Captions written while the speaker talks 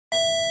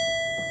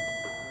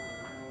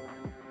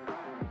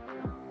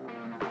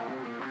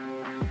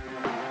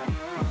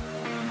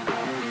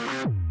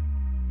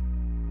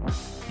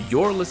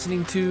You're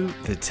listening to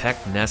the Tech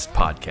Nest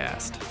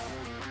Podcast.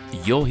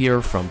 You'll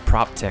hear from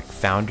prop tech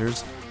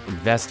founders,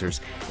 investors,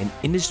 and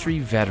industry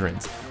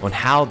veterans on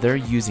how they're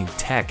using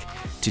tech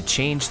to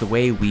change the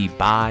way we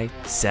buy,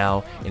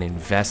 sell, and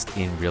invest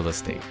in real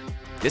estate.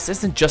 This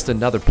isn't just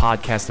another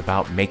podcast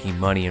about making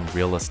money in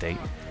real estate.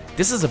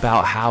 This is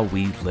about how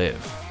we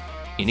live.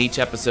 In each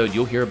episode,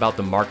 you'll hear about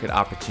the market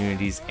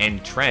opportunities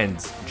and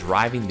trends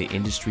driving the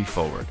industry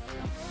forward.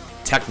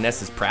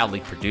 TechNest is proudly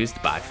produced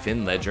by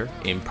FinLedger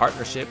in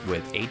partnership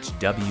with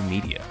HW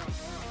Media.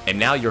 And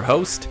now your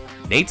host,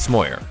 Nate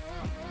Smoyer.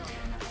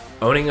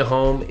 Owning a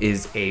home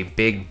is a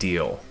big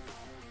deal,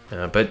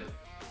 but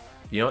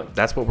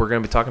that's what we're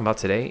going to be talking about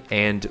today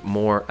and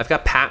more. I've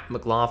got Pat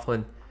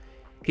McLaughlin.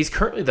 He's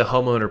currently the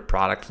homeowner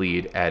product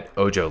lead at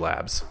Ojo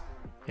Labs,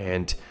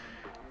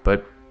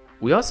 but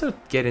we also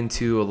get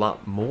into a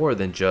lot more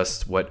than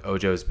just what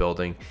Ojo is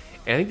building.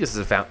 And I think this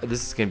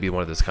is going to be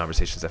one of those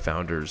conversations that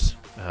founders,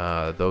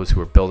 those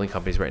who are building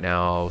companies right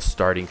now,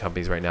 starting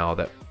companies right now,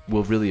 that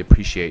will really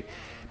appreciate,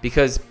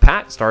 because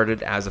Pat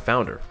started as a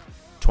founder.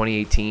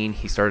 2018,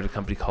 he started a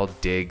company called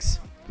Digs.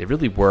 They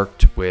really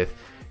worked with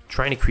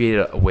trying to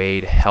create a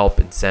way to help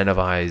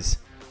incentivize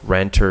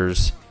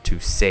renters to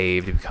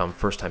save, to become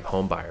first-time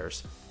home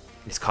buyers.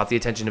 It's caught the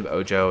attention of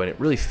Ojo, and it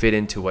really fit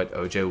into what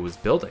Ojo was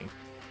building.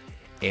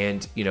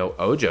 And,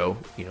 Ojo,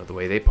 the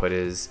way they put it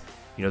is,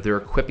 they're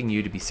equipping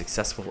you to be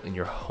successful in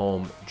your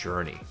home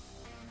journey.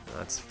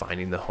 That's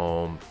finding the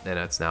home, and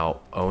that's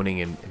now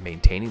owning and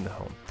maintaining the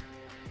home.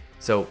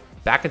 So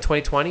back in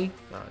 2020,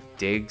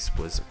 Digs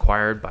was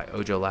acquired by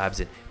Ojo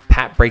Labs, and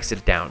Pat breaks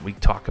it down. We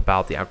talk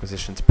about the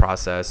acquisitions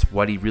process,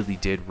 what he really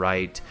did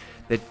right,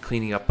 the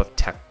cleaning up of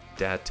tech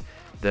debt,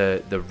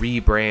 the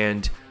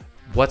rebrand,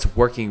 what's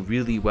working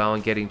really well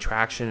and getting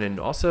traction, and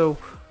also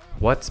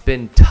what's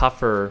been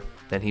tougher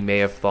than he may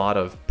have thought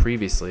of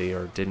previously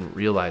or didn't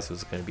realize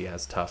was going to be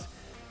as tough.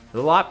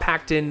 There's a lot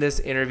packed in this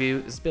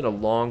interview. It's been a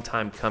long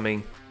time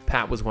coming.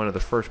 Pat was one of the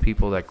first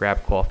people that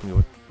grabbed coffee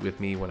with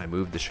me when I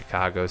moved to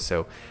Chicago,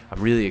 so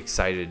I'm really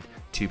excited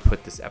to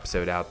put this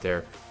episode out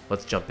there.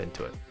 Let's jump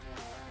into it.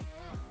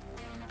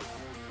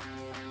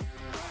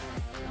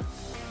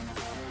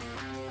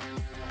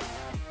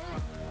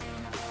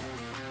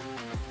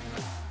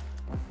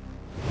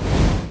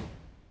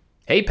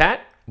 Hey,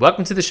 Pat.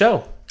 Welcome to the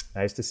show.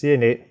 Nice to see you,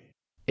 Nate.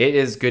 It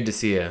is good to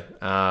see you.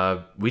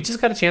 We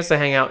just got a chance to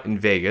hang out in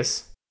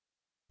Vegas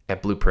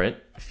at Blueprint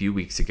a few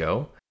weeks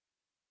ago.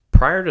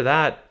 Prior to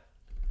that,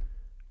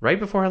 right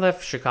before I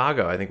left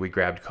Chicago, I think we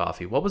grabbed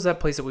coffee. What was that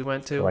place that we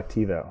went to?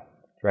 Collectivo.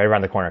 Right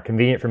around the corner.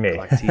 Convenient for me.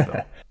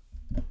 Collectivo.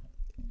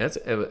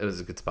 It was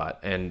a good spot.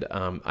 And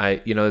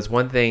there's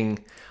one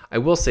thing, I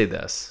will say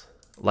this.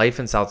 Life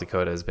in South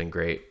Dakota has been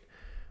great,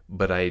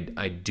 but I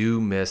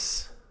do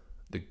miss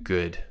the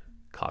good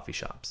coffee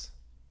shops.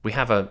 We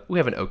have an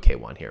okay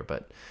one here,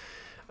 but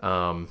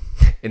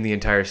in the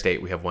entire state,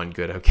 we have one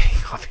good okay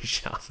coffee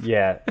shop.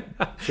 Yeah,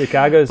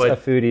 Chicago's a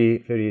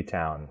foodie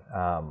town.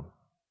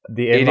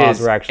 The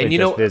in-laws were actually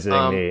just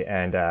visiting me,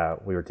 and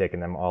we were taking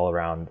them all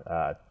around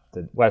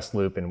the West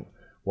Loop and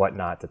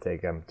whatnot to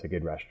take them to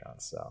good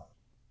restaurants. So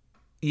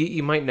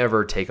you might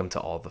never take them to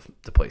all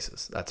the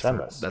places.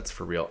 That's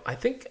for real. I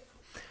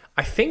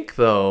think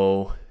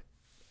though,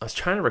 I was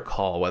trying to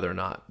recall whether or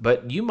not,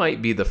 but you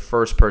might be the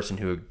first person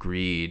who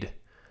agreed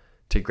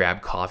to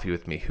grab coffee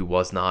with me who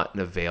was not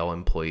an Avail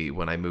employee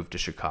when I moved to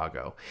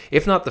Chicago.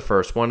 If not the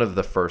first, one of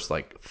the first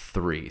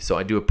three. So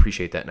I do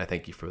appreciate that, and I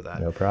thank you for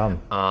that. No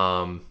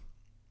problem.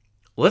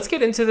 Let's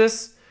get into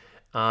this.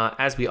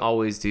 As we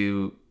always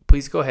do,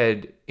 please go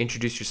ahead,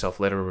 introduce yourself,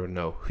 let everyone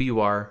know who you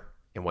are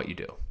and what you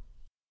do.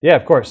 Yeah,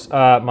 of course.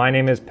 My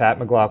name is Pat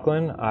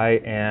McLaughlin. I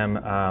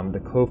am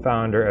the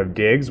co-founder of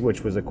Digs,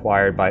 which was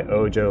acquired by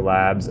Ojo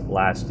Labs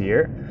last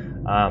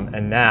year.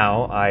 And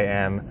now I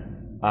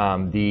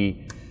am the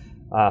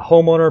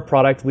homeowner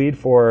product lead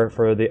for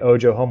the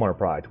Ojo homeowner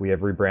product. We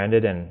have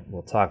rebranded, and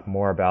we'll talk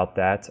more about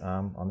that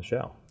on the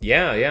show.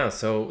 Yeah.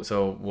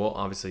 So we'll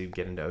obviously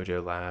get into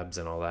Ojo Labs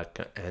and all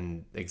that,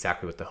 and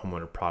exactly what the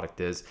homeowner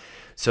product is.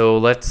 So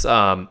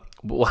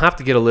we'll have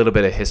to get a little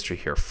bit of history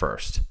here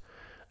first.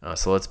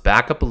 So let's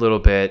back up a little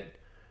bit.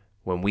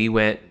 When we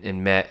went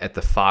and met at the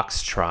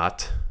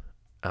Foxtrot,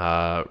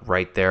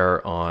 right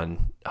there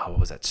on, what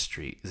was that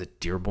street? Is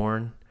it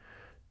Dearborn?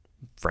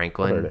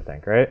 Franklin, I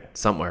think, right?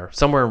 Somewhere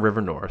in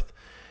River North.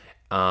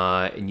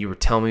 And you were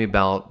telling me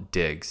about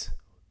Digs.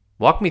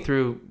 Walk me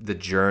through the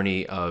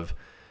journey of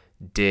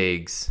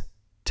Digs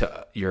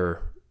to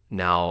you're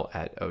now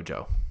at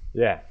Ojo.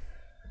 Yeah,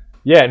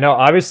 no,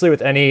 obviously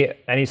with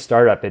any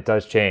startup, it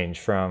does change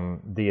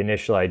from the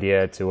initial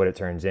idea to what it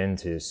turns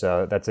into.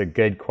 So that's a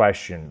good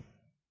question.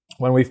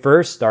 When we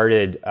first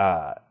started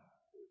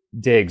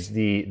Digs,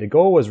 the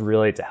goal was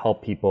really to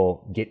help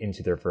people get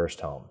into their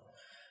first home.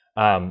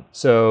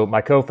 So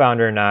my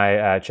co-founder and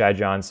I, Chad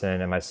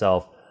Johnson and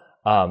myself,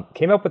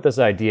 came up with this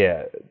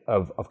idea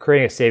of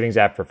creating a savings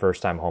app for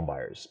first-time home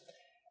buyers.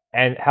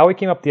 And how we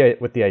came up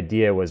with the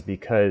idea was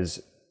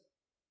because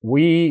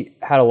we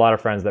had a lot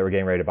of friends that were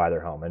getting ready to buy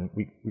their home, and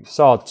we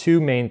saw two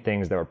main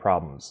things that were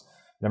problems.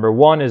 Number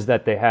one is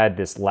that they had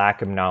this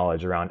lack of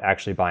knowledge around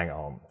actually buying a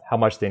home, how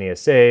much they need to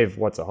save,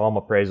 what's a home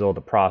appraisal,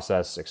 the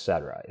process,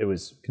 etc. It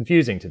was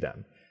confusing to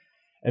them.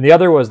 And the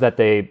other was that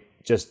they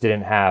just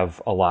didn't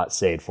have a lot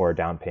saved for a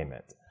down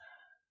payment.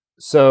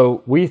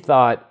 So we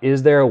thought,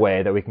 is there a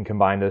way that we can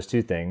combine those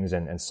two things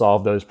and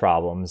solve those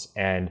problems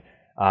and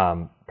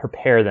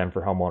prepare them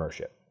for home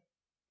ownership?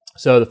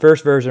 So the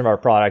first version of our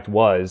product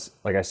was,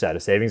 like I said, a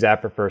savings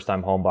app for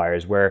first-time home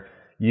buyers where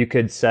you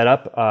could set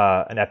up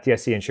an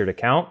FDIC-insured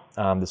account.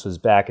 This was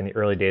back in the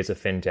early days of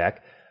fintech.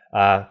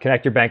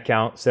 Connect your bank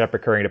account, set up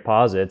recurring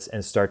deposits,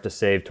 and start to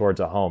save towards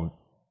a home.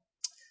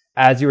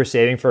 As you were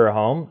saving for a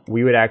home,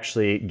 we would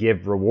actually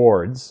give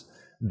rewards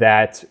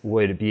that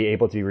would be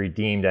able to be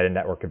redeemed at a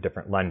network of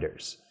different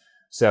lenders.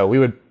 So we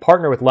would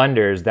partner with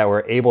lenders that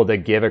were able to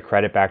give a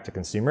credit back to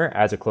consumer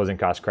as a closing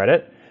cost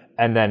credit,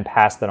 and then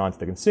pass that on to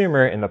the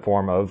consumer in the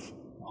form of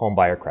home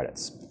buyer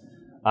credits.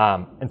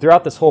 And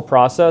throughout this whole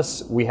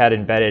process, we had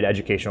embedded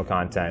educational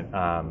content,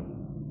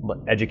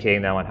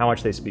 educating them on how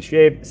much they should be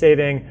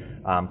saving,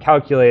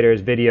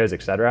 calculators, videos,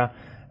 etc.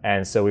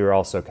 And so we were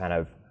also kind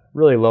of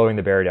really lowering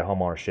the barrier to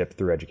homeownership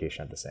through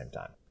education at the same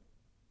time.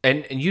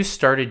 And you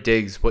started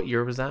Diggs, what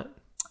year was that?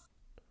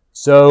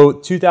 So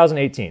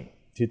 2018.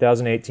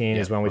 2018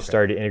 is when we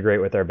started to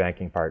integrate with our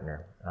banking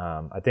partner.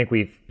 I think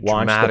we've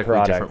launched the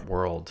product. Different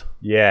world.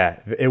 Yeah,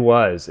 it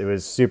was. It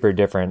was super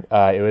different.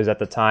 It was at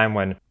the time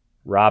when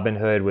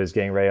Robinhood was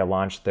getting ready to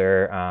launch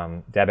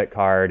their debit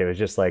card. It was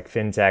just like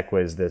fintech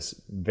was this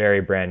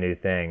very brand new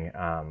thing.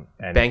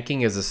 And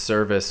banking as a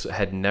service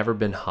had never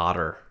been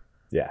hotter.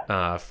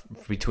 Yeah.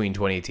 Between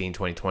 2018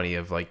 2020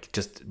 of like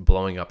just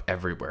blowing up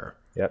everywhere.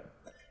 Yep.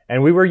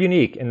 And we were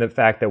unique in the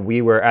fact that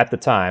we were at the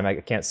time, I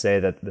can't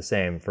say that the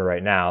same for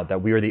right now, that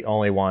we were the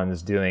only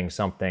ones doing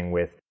something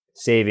with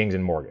savings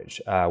and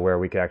mortgage, where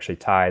we could actually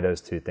tie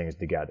those two things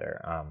together.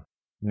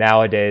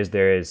 Nowadays,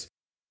 there is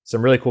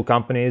some really cool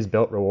companies.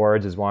 Built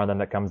Rewards is one of them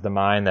that comes to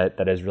mind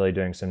that is really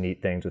doing some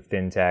neat things with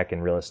fintech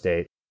and real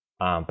estate.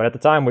 But at the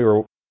time, we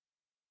were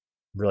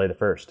really the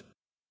first.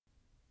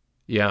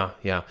 Yeah.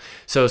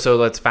 So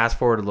let's fast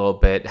forward a little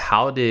bit.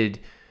 How did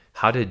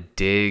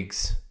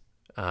Diggs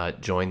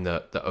join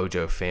the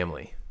Ojo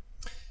family?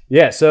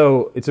 Yeah,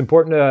 so it's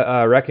important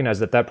to recognize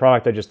that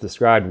product I just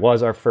described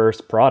was our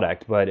first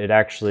product, but it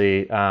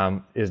actually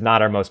is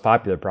not our most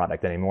popular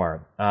product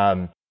anymore.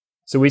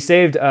 So we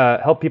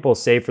helped people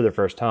save for their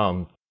first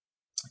home,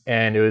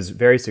 and it was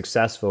very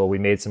successful. We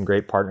made some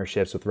great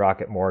partnerships with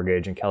Rocket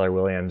Mortgage and Keller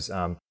Williams,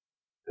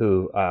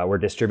 who were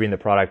distributing the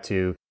product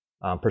to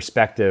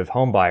prospective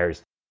home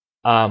buyers.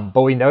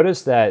 But we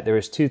noticed that there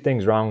was two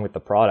things wrong with the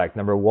product.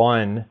 Number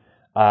one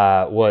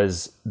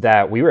was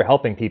that we were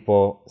helping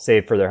people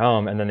save for their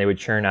home, and then they would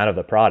churn out of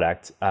the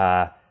product.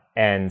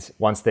 And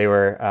once they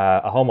were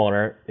a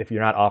homeowner, if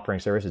you're not offering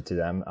services to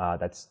them,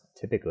 that's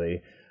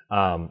typically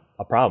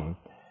a problem.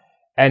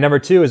 And number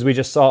two is we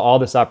just saw all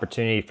this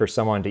opportunity for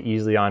someone to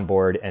easily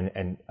onboard and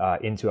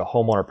into a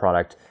homeowner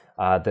product.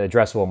 The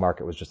addressable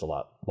market was just a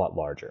lot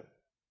larger.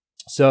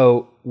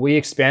 So we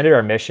expanded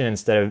our mission.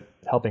 Instead of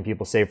helping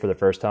people save for their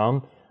first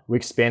home, we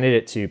expanded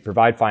it to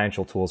provide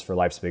financial tools for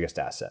life's biggest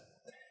asset.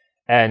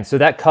 And so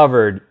that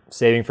covered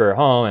saving for a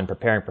home and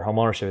preparing for home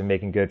ownership and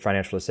making good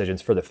financial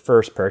decisions for the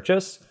first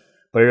purchase,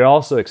 but it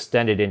also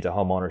extended into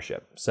home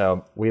ownership.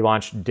 So we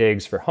launched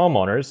Diggs for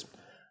homeowners,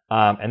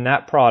 and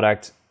that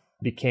product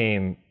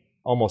became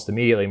almost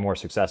immediately more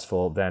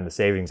successful than the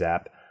savings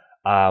app,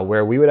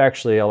 where we would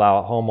actually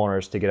allow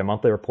homeowners to get a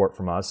monthly report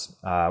from us,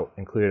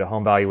 included a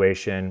home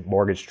valuation,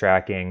 mortgage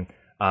tracking,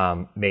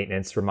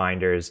 maintenance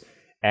reminders,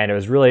 and it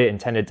was really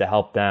intended to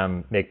help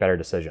them make better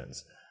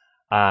decisions.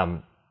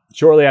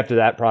 Shortly after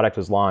that product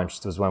was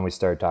launched was when we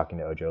started talking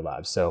to Ojo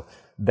Labs. So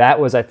that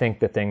was, I think,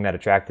 the thing that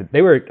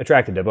they were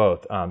attracted to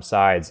both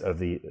sides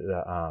of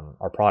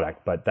our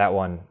product, but that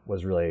one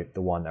was really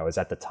the one that was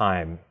at the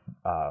time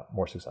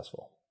more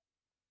successful.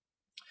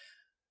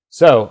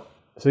 So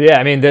yeah,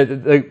 I mean,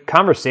 the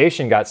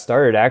conversation got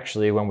started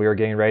actually when we were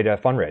getting ready to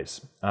fundraise.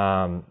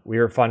 We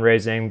were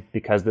fundraising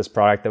because this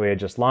product that we had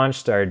just launched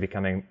started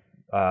becoming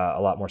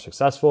a lot more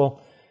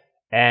successful.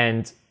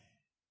 And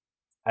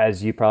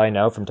as you probably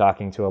know from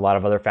talking to a lot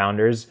of other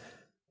founders,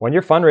 when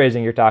you're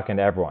fundraising, you're talking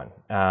to everyone.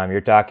 You're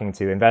talking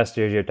to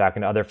investors, you're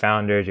talking to other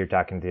founders, you're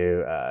talking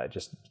to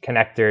just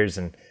connectors.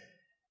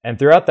 And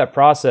throughout that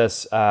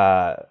process,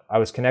 I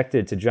was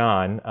connected to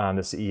John,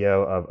 the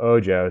CEO of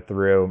Ojo,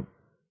 through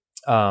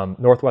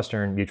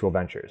Northwestern Mutual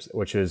Ventures,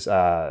 which is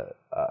a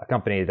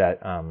company that,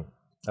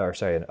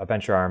 a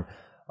venture arm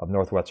of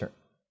Northwestern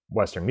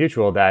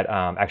Mutual that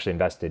actually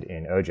invested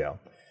in Ojo.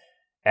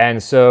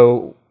 And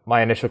so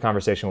my initial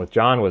conversation with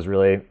John was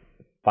really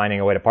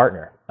finding a way to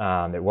partner.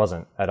 It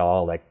wasn't at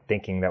all like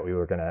thinking that we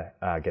were going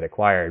to get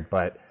acquired,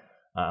 but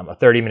a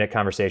 30-minute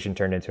conversation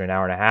turned into an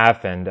hour and a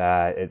half, and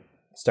it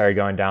started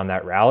going down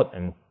that route,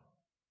 and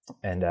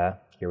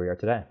here we are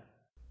today.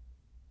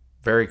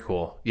 Very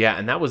cool. Yeah,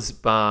 and that was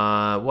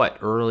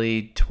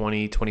early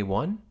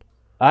 2021?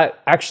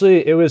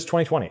 Actually, it was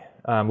 2020.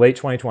 Late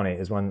 2020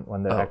 is when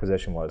the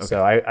acquisition was. Okay.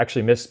 So I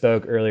actually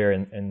misspoke earlier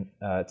in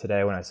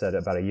today when I said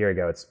about a year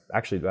ago. It's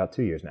actually about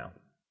 2 years now.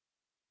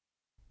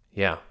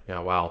 Yeah.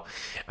 Wow.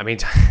 I mean,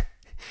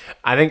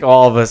 I think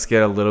all of us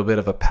get a little bit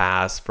of a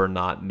pass for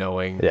not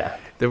knowing. Yeah.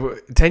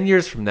 10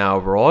 years from now,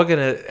 we're all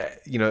gonna,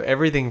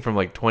 everything from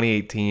like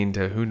 2018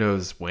 to who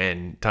knows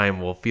when time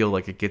will feel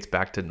like it gets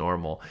back to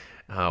normal.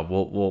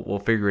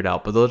 We'll figure it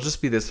out, but there'll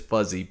just be this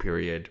fuzzy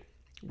period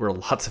where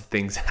lots of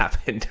things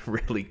happened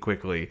really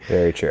quickly.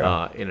 Very true.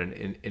 In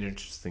an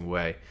interesting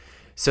way.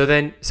 So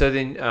then,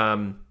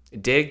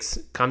 Diggs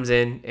comes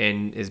in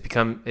and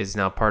is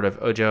now part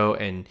of Ojo,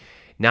 and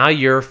now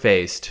you're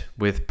faced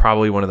with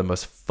probably one of the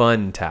most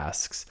fun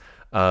tasks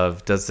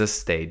of, does this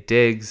stay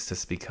Diggs? Does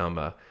this become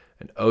an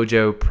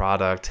Ojo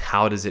product?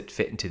 How does it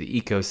fit into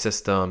the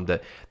ecosystem?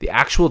 The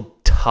actual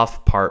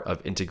tough part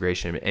of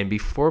integration. And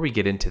before we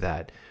get into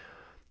that,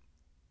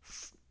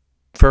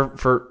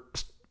 for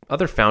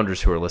other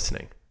founders who are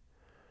listening,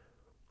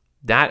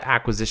 that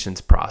acquisitions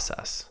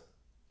process,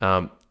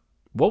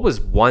 what was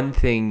one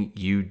thing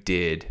you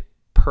did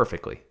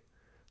perfectly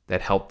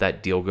that helped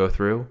that deal go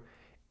through?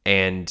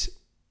 And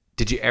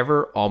did you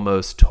ever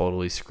almost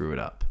totally screw it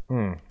up?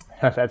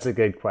 That's a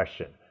good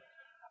question.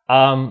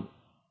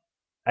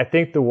 I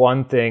think the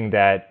one thing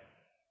that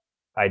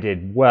I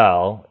did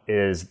well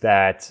is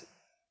that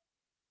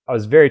I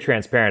was very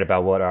transparent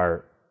about what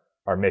our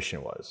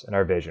mission was and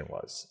our vision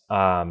was.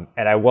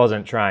 And I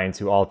wasn't trying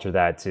to alter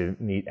that to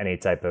meet any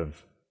type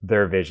of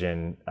their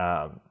vision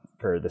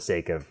for the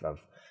sake of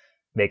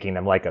making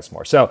them like us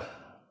more. So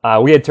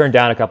we had turned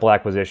down a couple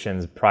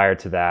acquisitions prior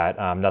to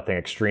that, nothing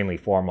extremely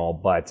formal,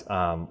 but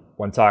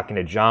when talking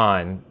to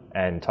John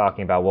and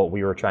talking about what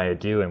we were trying to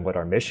do and what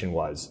our mission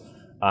was,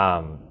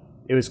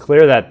 it was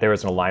clear that there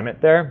was an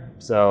alignment there.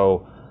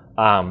 So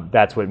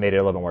that's what made it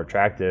a little bit more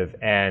attractive.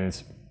 And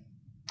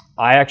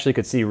I actually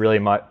could see really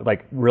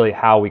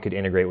how we could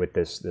integrate with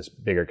this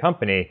bigger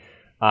company.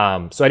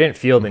 So I didn't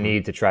feel the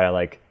need to try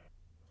to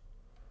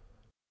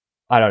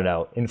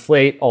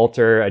inflate,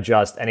 alter,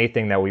 adjust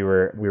anything that we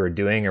were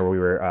doing or we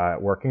were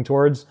working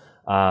towards.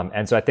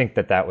 And so I think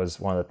that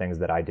was one of the things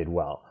that I did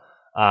well.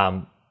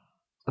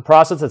 The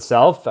process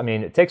itself, I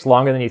mean, it takes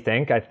longer than you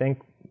think. I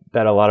think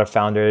that a lot of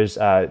founders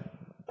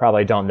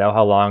probably don't know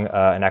how long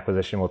an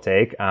acquisition will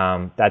take.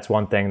 That's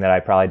one thing that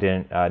I probably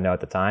didn't know at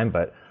the time,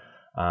 but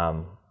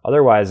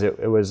otherwise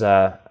it was,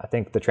 I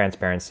think the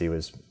transparency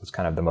was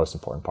kind of the most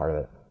important part of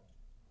it.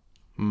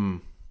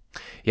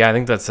 Yeah, I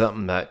think that's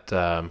something that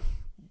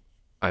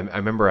I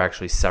remember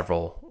actually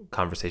several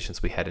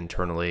conversations we had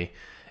internally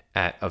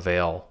at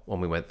Avail when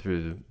we went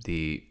through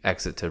the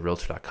exit to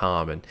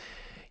Realtor.com, and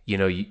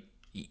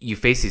you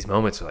face these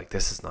moments where like,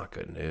 this is not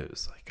good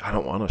news. Like, I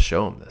don't want to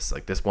show them this.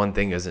 Like, this one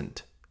thing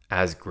isn't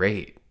as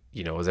great,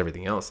 as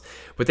everything else.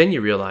 But then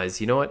you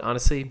realize, you know what?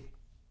 Honestly,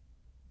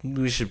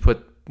 we should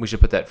put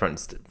that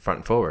front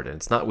and forward, and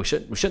it's not. We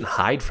shouldn't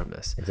hide from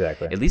this.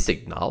 Exactly. At least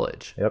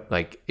acknowledge. Yep.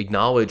 Like,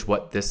 acknowledge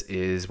what this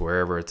is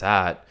wherever it's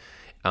at,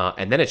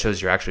 and then it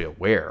shows you're actually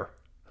aware.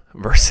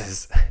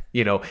 Versus,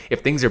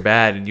 if things are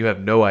bad and you have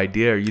no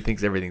idea or you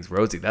think everything's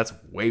rosy, that's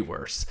way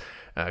worse.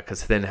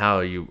 Because then how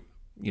are you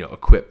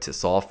equipped to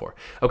solve for?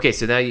 Okay,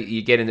 so now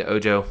you get into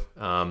Ojo.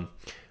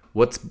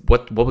 What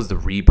was the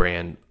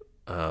rebrand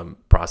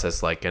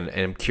process like? And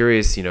I'm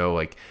curious,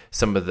 like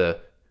some of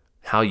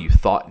how you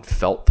thought and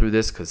felt through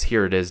this, because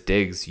here it is,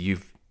 Diggs, you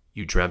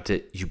dreamt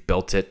it, you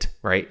built it,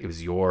 right? It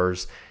was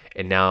yours,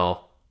 and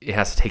now it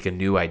has to take a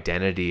new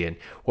identity. And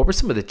what were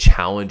some of the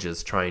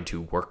challenges trying to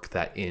work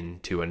that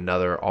into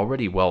another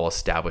already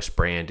well-established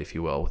brand, if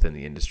you will, within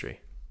the industry?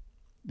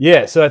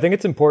 Yeah, so I think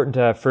it's important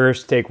to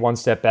first take one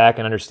step back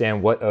and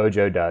understand what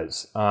Ojo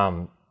does.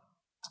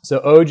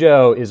 So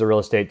Ojo is a real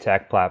estate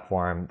tech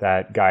platform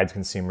that guides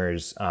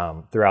consumers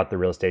throughout the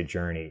real estate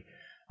journey.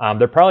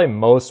 They're probably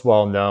most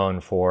well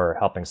known for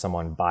helping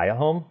someone buy a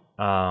home.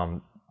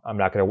 I'm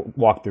not going to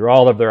walk through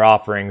all of their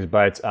offerings,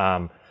 but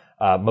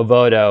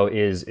Movoto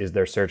is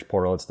their search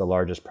portal. It's the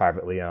largest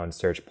privately owned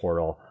search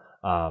portal,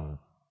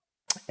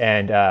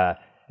 and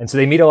so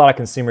they meet a lot of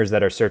consumers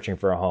that are searching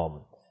for a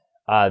home.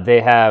 They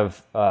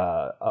have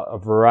a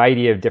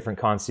variety of different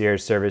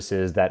concierge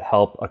services that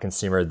help a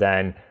consumer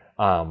then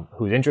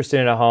who's interested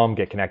in a home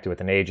get connected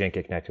with an agent,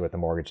 get connected with a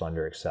mortgage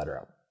lender,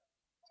 etc.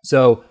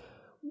 So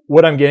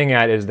what I'm getting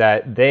at is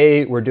that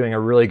they were doing a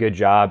really good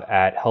job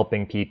at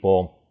helping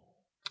people,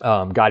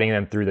 guiding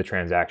them through the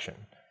transaction.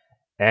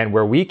 And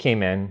where we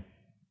came in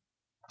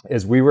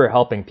is we were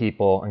helping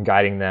people and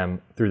guiding them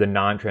through the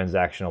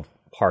non-transactional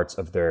parts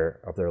of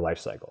their life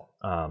cycle.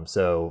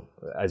 So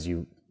as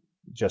you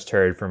just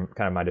heard from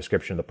kind of my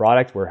description of the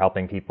product, we're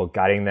helping people,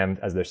 guiding them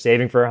as they're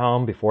saving for a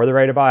home before they're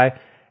ready to buy,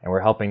 and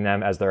we're helping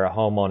them as they're a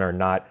homeowner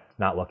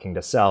not looking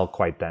to sell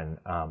quite then.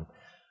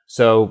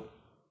 So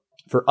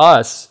for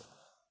us,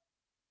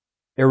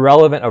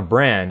 irrelevant of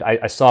brand,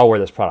 I saw where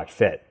this product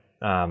fit.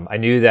 I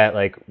knew that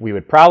like we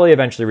would probably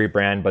eventually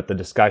rebrand, but the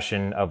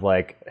discussion of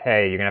like,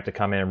 hey, you're gonna have to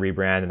come in and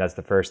rebrand, and that's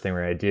the first thing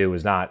we're gonna do,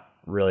 was not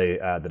really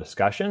the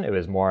discussion. It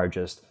was more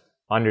just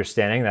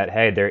understanding that,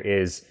 hey, there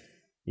is,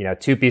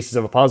 two pieces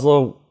of a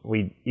puzzle.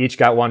 We each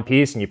got one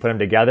piece, and you put them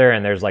together,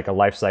 and there's like a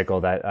life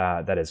cycle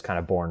that is kind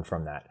of born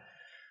from that.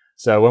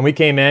 So when we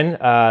came in,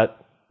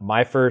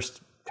 my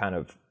first kind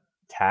of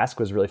task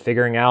was really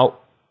figuring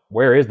out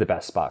where is the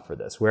best spot for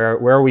this. Where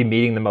are we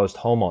meeting the most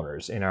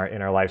homeowners in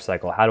our life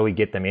cycle? How do we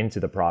get them into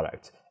the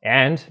product?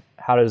 And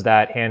how does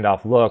that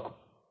handoff look?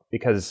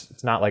 Because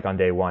it's not like on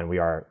day one we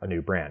are a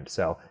new brand,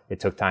 so it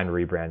took time to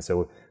rebrand.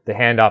 So the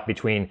handoff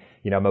between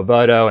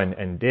Movoto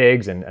and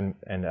Diggs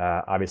and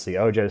obviously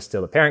Ojo is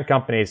still the parent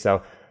company,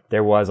 so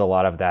there was a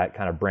lot of that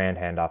kind of brand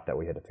handoff that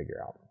we had to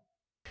figure out.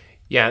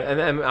 Yeah,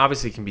 and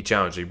obviously it can be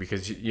challenging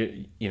because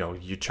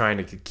you're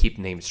trying to keep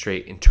names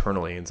straight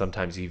internally, and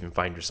sometimes you even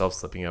find yourself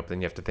slipping up.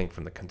 Then you have to think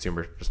from the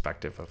consumer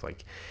perspective of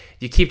like,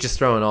 you keep just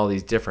throwing all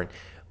these different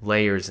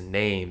layers and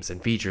names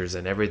and features,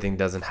 and everything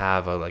doesn't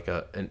have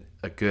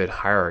a good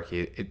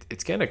hierarchy.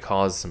 It's going to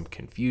cause some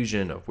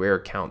confusion of where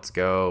accounts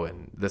go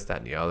and this, that,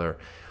 and the other,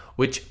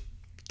 which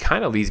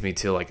kind of leads me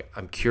to like,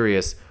 I'm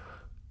curious,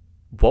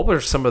 what were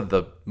some of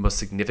the most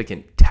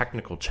significant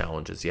technical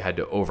challenges you had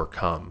to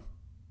overcome?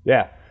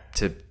 Yeah.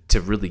 To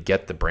really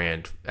get the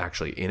brand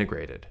actually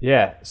integrated.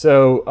 Yeah.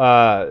 So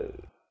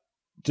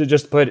to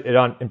just put it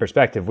in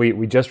perspective,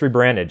 we just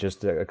rebranded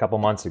just a couple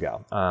months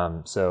ago.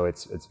 So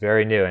it's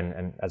very new,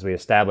 and as we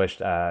established,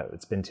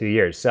 it's been 2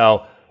 years.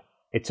 So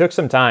it took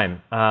some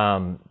time.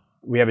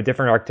 We have a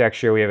different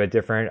architecture. We have a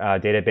different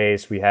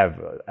database. We have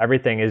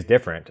everything is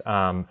different.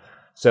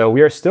 So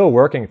we are still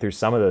working through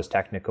some of those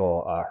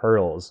technical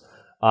hurdles.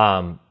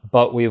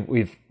 But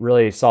we've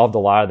really solved a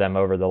lot of them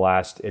over the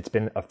last. It's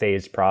been a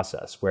phased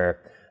process where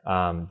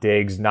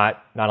Diggs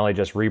not only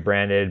just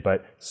rebranded,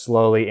 but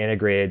slowly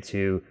integrated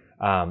to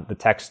the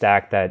tech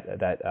stack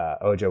that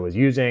Ojo was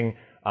using.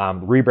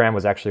 Rebrand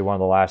was actually one of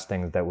the last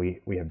things that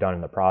we have done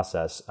in the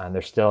process, and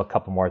there's still a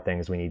couple more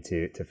things we need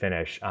to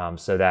finish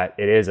so that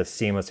it is a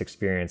seamless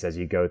experience as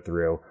you go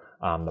through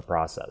the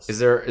process. Is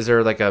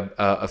there like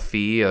a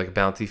fee, like a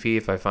bounty fee,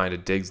 if I find a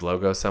Diggs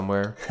logo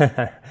somewhere?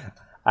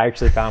 I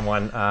actually found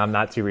one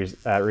not too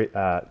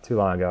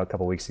long ago, a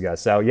couple weeks ago.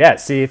 So yeah,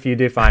 see if you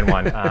do find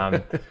one.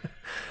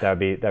 that would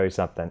be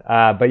something.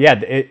 But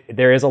yeah,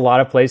 there is a lot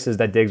of places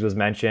that Diggs was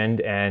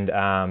mentioned,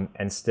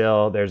 and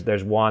still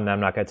there's one that I'm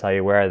not going to tell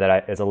you where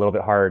that is a little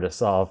bit harder to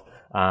solve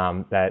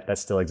that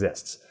still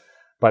exists.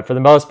 But for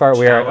the most part,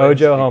 we are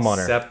Ojo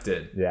homeowner.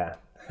 Accepted. Yeah.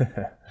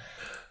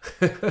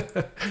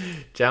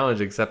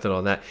 Challenge accepted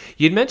on that.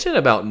 You'd mentioned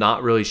about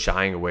not really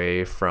shying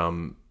away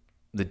from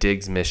the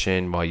Diggs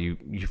mission while you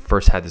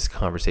first had this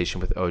conversation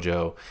with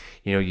Ojo.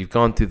 You've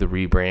gone through the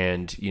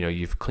rebrand,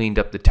 you've cleaned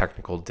up the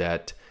technical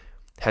debt.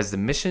 Has the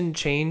mission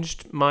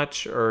changed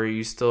much, or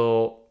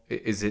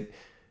is it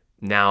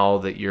now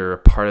that you're a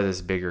part of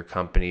this bigger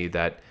company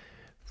that,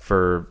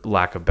 for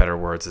lack of better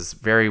words, is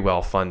very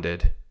well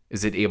funded,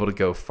 is it able to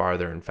go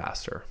farther and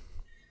faster?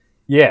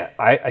 Yeah,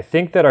 I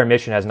think that our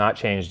mission has not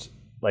changed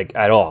like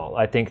at all.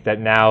 I think that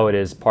now it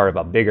is part of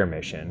a bigger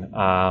mission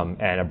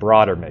and a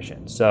broader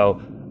mission.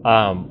 So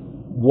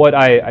what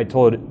I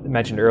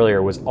mentioned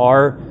earlier was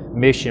our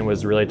mission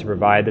was really to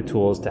provide the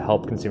tools to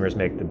help consumers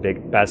make the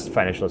best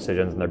financial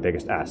decisions in their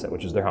biggest asset,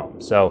 which is their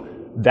home. So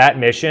that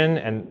mission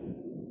and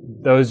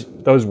those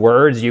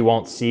words you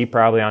won't see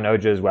probably on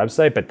Ojo's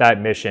website, but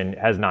that mission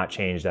has not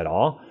changed at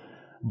all.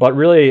 But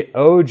really,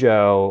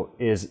 Ojo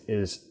is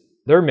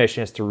their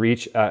mission is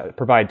to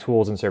provide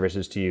tools and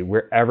services to you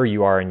wherever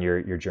you are in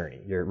your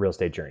journey, your real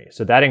estate journey.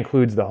 So that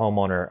includes the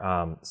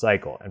homeowner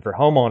cycle. And for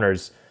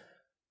homeowners,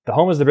 the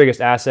home is their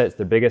biggest asset, it's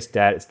their biggest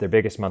debt, it's their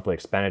biggest monthly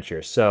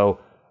expenditure. So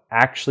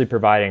actually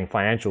providing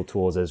financial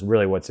tools is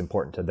really what's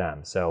important to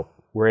them. So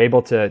we're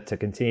able to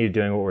continue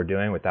doing what we're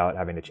doing without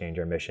having to change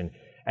our mission.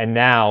 And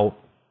now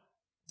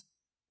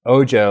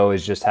Ojo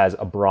just has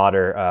a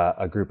broader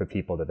a group of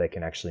people that they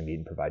can actually meet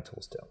and provide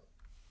tools to.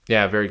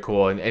 Yeah, very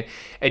cool. And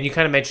you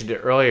kind of mentioned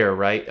it earlier,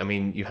 right? I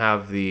mean, you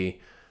have the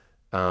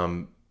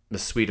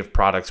suite of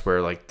products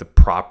where like the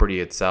property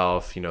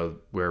itself,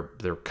 where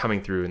they're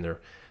coming through and they're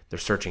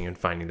searching and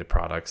finding the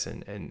products,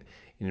 and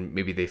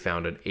maybe they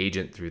found an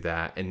agent through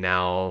that, and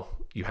now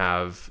you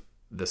have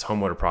this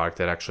homeowner product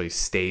that actually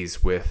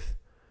stays with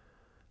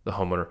the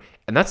homeowner.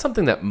 And that's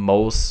something that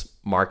most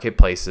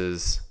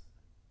marketplaces,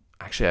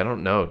 actually, I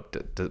don't know,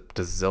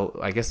 does Zillow,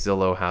 I guess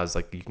Zillow has,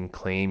 like, you can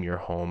claim your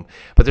home,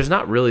 but there's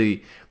not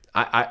really,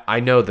 I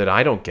know that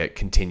I don't get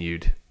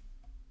continued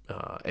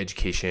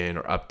education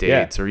or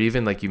updates, or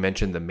even, like you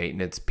mentioned, the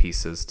maintenance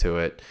pieces to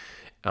it.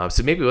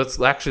 So maybe let's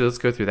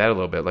go through that a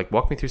little bit. Like,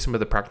 walk me through some of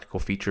the practical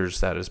features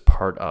that is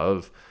part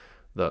of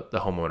the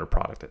homeowner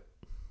product.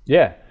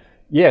 Yeah.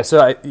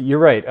 So you're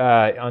right.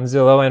 On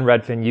Zillow and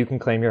Redfin, you can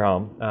claim your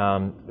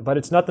home, but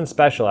it's nothing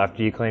special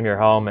after you claim your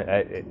home.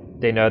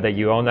 They know that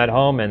you own that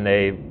home, and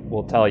they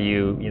will tell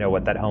you,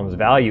 what that home's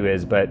value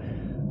is. But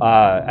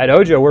at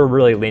Ojo, we're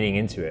really leaning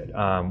into it.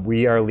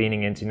 We are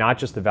leaning into not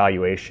just the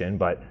valuation,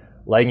 but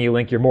letting you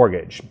link your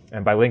mortgage,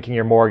 and by linking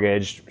your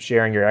mortgage,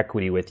 sharing your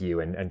equity with you,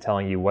 and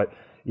telling you what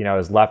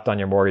is left on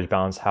your mortgage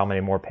balance, how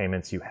many more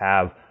payments you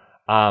have.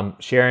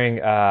 sharing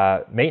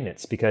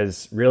maintenance,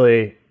 because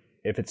really,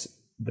 if it's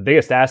the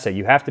biggest asset,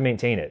 you have to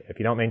maintain it. If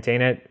you don't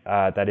maintain it,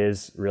 that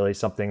is really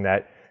something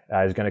that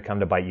is going to come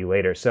to bite you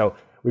later. So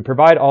we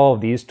provide all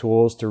of these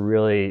tools to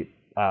really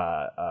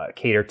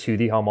cater to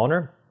the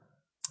homeowner,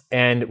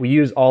 and we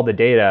use all the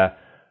data.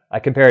 I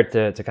compare it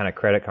to kind of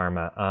Credit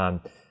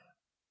Karma.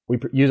 We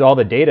use all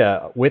the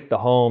data with the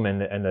home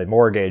and the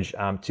mortgage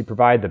to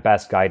provide the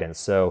best guidance.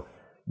 So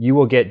you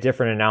will get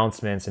different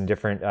announcements and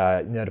different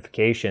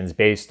notifications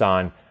based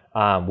on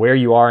where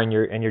you are in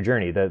your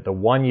journey. The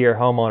 1 year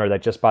homeowner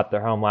that just bought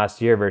their home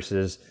last year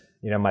versus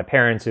my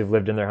parents who've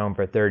lived in their home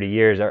for 30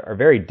 years are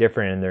very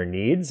different in their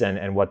needs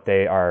and what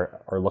they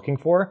are looking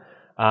for.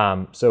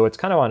 So it's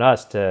kind of on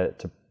us to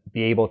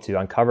be able to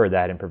uncover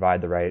that and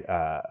provide the right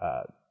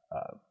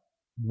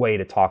way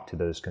to talk to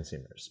those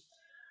consumers.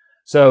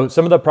 So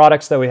some of the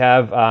products that we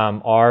have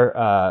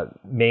are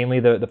mainly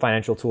the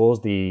financial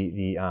tools,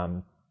 the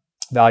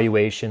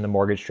valuation, the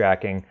mortgage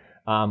tracking,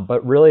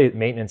 but really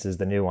maintenance is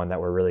the new one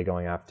that we're really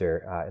going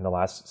after. In the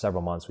last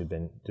several months, we've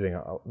been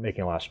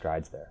making a lot of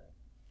strides there.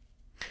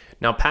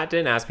 Now, Pat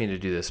didn't ask me to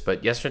do this,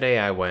 but yesterday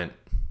I went,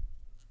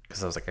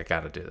 because I was like, I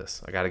got to do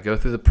this. I got to go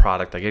through the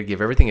product. I got to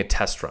give everything a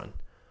test run.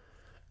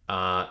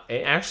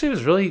 It actually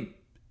was really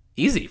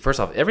easy. First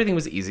off, everything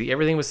was easy.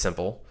 Everything was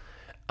simple.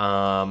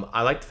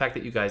 I like the fact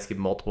that you guys give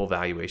multiple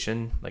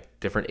valuation, like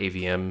different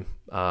AVM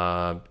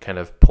kind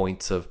of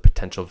points of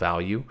potential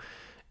value.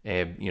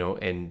 And,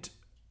 and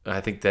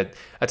I think that's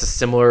a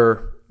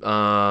similar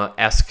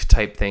esque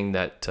type thing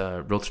that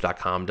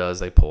Realtor.com does.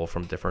 They pull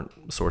from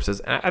different sources.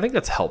 And I think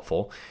that's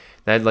helpful.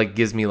 That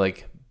gives me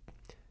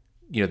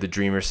the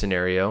dreamer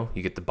scenario.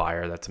 You get the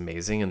buyer, that's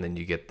amazing. And then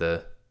you get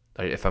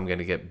if I'm going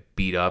to get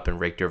beat up and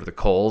raked over the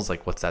coals,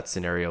 what's that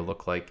scenario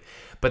look like?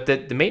 But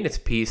the maintenance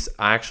piece,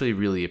 I actually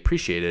really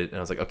appreciated. And I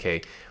was like,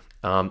 okay,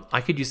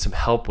 I could use some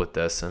help with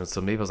this. And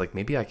so maybe I was like,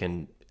 maybe I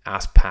can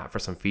ask Pat for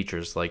some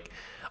features.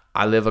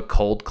 I live a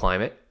cold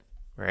climate,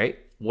 right?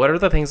 What are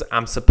the things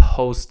I'm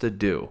supposed to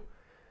do?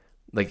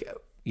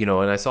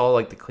 And I saw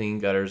the clean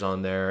gutters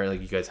on there.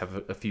 You guys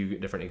have a few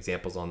different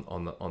examples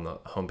on the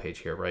homepage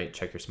here, right?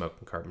 Check your smoke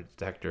and carbon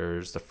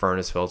detectors, the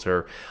furnace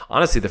filter.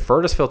 Honestly, the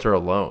furnace filter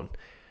alone,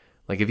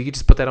 if you could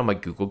just put that on my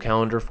Google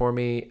Calendar for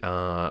me,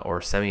 or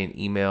send me an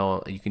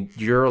email,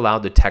 you're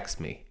allowed to text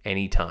me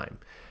anytime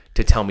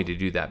to tell me to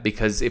do that.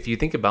 Because if you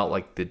think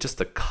about just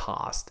the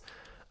cost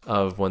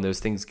of when those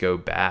things go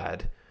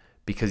bad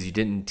because you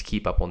didn't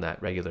keep up on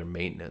that regular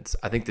maintenance,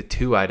 I think the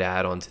two I'd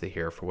add onto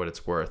here for what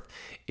it's worth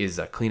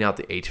is clean out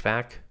the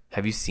HVAC.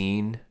 Have you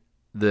seen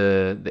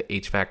the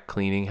HVAC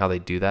cleaning, how they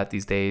do that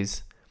these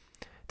days?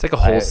 It's a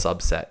whole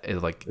subset.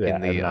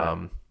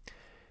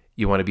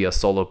 You want to be a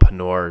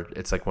solopreneur,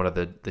 it's one of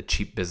the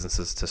cheap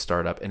businesses to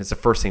start up. And it's the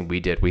first thing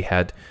we did. We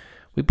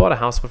bought a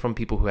house from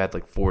people who had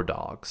 4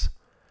 dogs.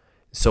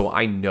 So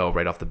I know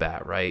right off the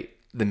bat, right,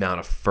 the amount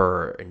of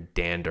fur and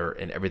dander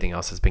and everything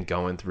else has been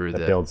going through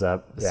that builds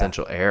up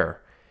essential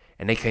air.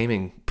 And they came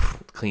and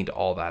cleaned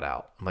all that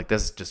out. I'm like,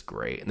 this is just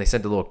great. And they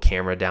sent a little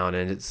camera down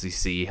in it so you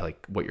see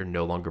what you're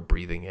no longer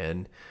breathing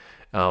in.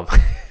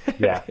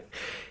 Yeah.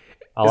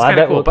 I'll add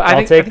that. Cool.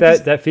 I'll take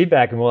that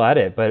feedback and we'll add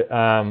it.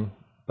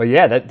 But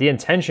yeah, that the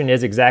intention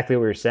is exactly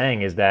what you're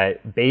saying, is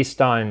that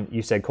based on,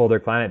 you said colder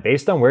climate,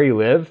 based on where you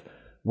live,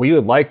 we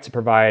would like to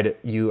provide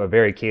you a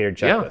very catered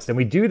checklist. And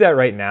we do that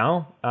right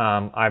now.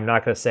 I'm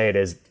not going to say it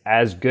is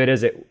as good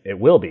as it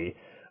will be.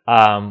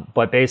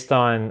 But based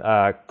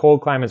on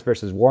cold climates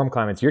versus warm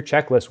climates, your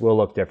checklist will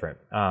look different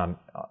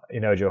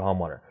in Ojo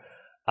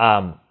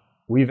Homeowner.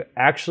 We've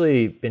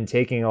actually been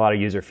taking a lot of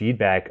user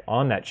feedback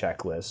on that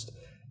checklist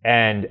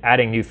and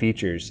adding new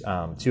features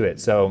to it.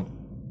 So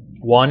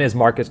one is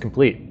mark as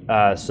complete.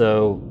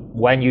 So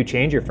when you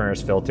change your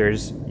furnace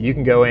filters, you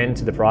can go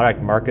into the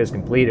product, mark as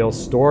complete. It'll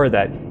store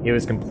that it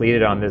was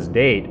completed on this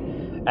date,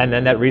 and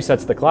then that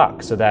resets the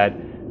clock so that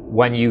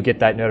when you get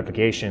that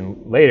notification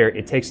later,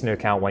 it takes into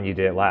account when you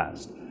did it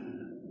last.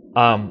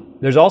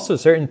 There's also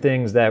certain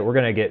things that we're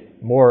going to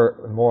get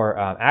more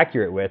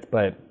accurate with,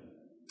 but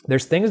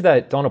there's things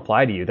that don't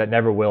apply to you that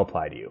never will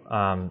apply to you.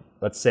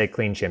 Let's say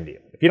clean chimney.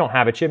 If you don't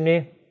have a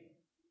chimney,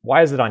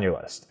 why is it on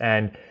your list?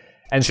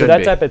 And so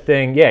that type of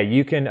thing,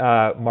 you can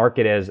mark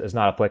it as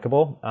not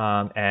applicable,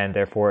 and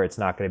therefore it's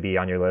not going to be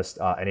on your list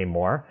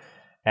anymore.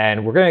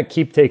 And we're going to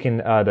keep taking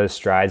those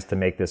strides to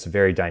make this a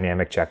very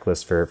dynamic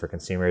checklist for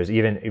consumers,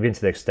 even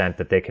to the extent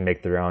that they can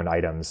make their own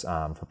items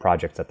for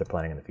projects that they're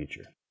planning in the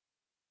future.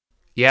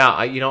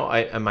 Yeah,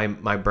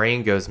 my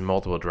brain goes in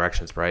multiple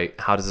directions, right?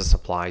 How does this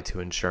apply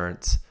to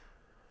insurance?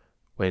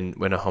 When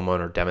a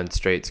homeowner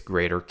demonstrates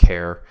greater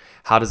care,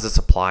 how does this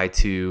apply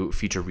to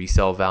future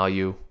resale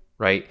value?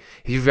 Right?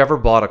 If you've ever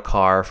bought a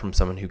car from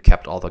someone who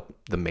kept all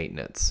the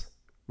maintenance,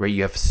 right,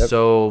 you have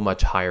so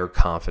much higher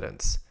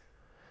confidence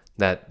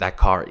that that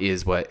car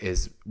is what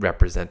is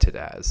represented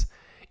as.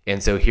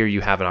 And so here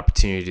you have an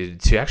opportunity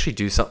to actually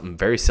do something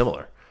very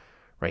similar,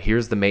 right?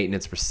 Here's the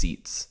maintenance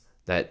receipts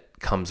that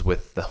comes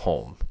with the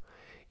home,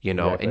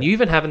 Exactly. And you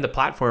even have in the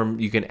platform,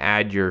 you can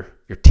add your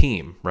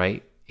team,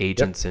 right?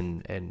 Agents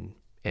and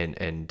and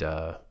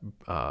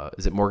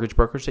is it mortgage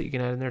brokers that you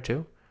can add in there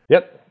too?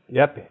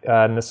 Yep.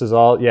 And this is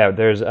all,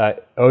 there's,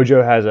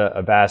 Ojo has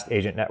a vast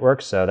agent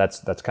network. So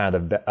that's kind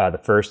of the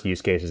first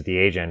use case is the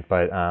agent.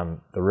 But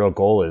the real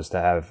goal is to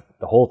have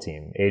the whole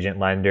team, agent,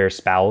 lender,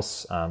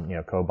 spouse,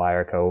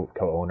 co-buyer,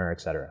 co-owner,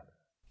 et cetera.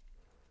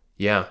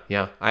 Yeah.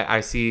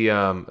 I see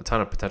a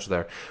ton of potential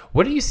there.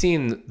 What are you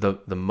seeing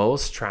the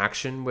most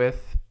traction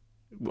with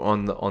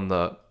on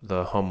the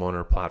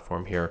homeowner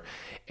platform here?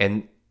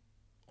 And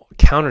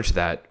counter to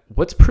that,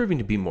 what's proving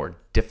to be more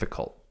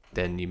difficult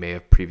than you may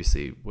have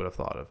previously would have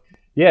thought of?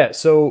 Yeah,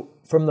 so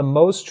from the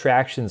most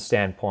traction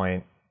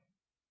standpoint,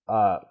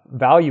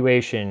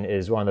 valuation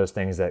is one of those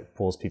things that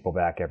pulls people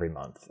back every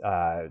month.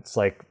 It's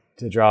like,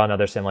 to draw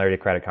another similarity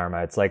to Credit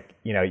Karma, it's like,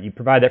 you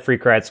provide that free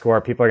credit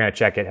score, people are going to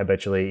check it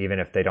habitually, even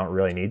if they don't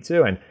really need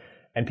to.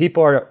 And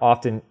people are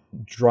often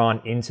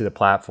drawn into the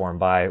platform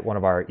by one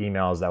of our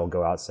emails that will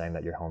go out saying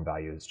that your home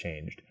value has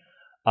changed.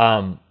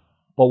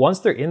 But once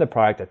they're in the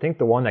product, I think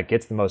the one that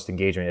gets the most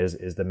engagement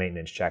is the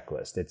maintenance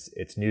checklist.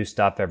 It's new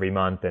stuff every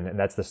month, and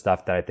that's the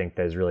stuff that I think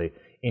that is really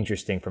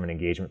interesting from an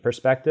engagement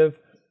perspective.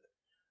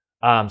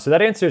 So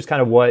that answers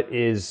kind of what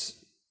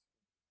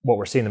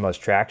we're seeing the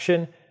most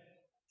traction.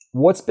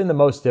 What's been the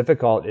most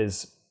difficult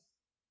is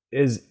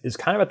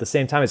kind of at the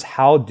same time is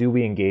how do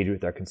we engage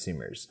with our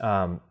consumers?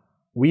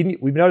 We've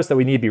noticed that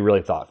we need to be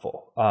really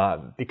thoughtful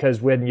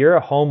because when you're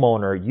a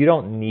homeowner, you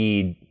don't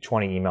need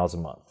 20 emails a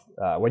month.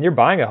 When you're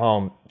buying a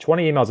home,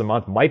 20 emails a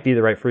month might be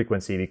the right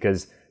frequency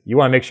because you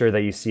want to make sure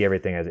that you see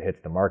everything as it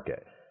hits the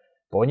market.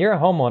 But when you're a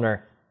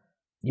homeowner,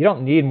 you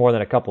don't need more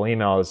than a couple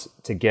emails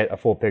to get a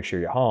full picture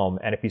of your home.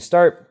 And if you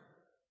start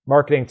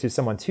marketing to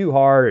someone too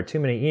hard or too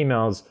many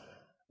emails,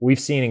 we've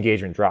seen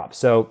engagement drop.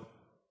 So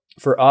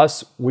for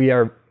us, we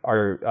are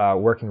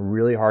working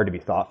really hard to be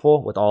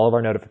thoughtful with all of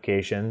our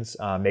notifications,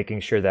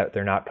 making sure that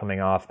they're not coming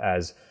off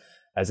as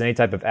any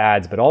type of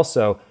ads, but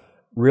also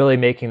really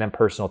making them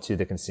personal to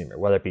the consumer,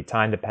 whether it be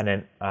time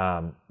dependent,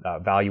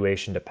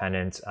 valuation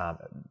dependent,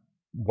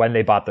 when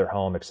they bought their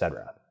home, et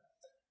cetera.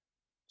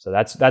 So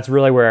that's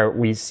really where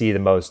we see the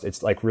most.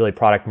 It's like really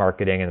product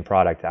marketing and the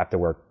product have to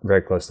work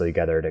very closely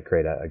together to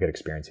create a good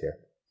experience here.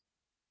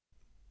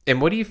 And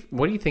what do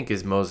you think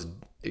is most,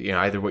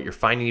 either what you're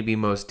finding to be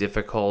most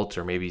difficult,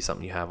 or maybe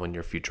something you have on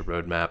your future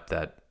roadmap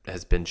that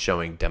has been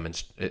showing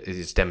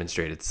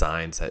demonstrated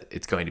signs that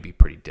it's going to be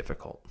pretty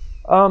difficult?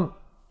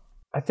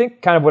 I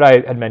think kind of what I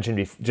had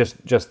mentioned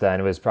just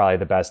then was probably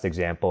the best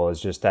example.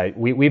 Is just that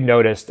we've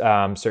noticed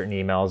certain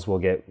emails will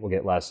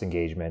get less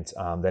engagement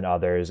than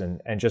others,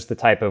 and just the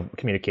type of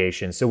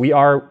communication. So we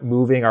are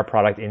moving our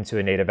product into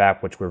a native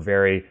app, which we're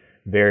very,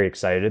 very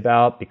excited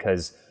about,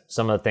 because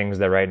some of the things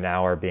that right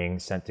now are being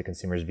sent to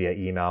consumers via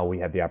email, we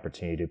have the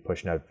opportunity to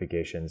push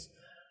notifications.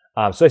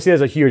 So I see it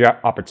as a huge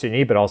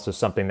opportunity, but also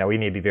something that we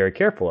need to be very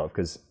careful of,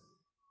 because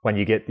when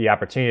you get the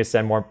opportunity to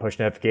send more push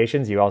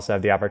notifications, you also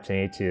have the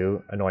opportunity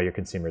to annoy your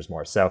consumers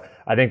more. So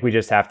I think we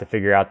just have to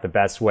figure out the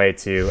best way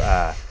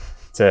to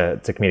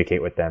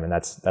communicate with them, and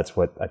that's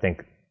what I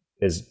think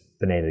is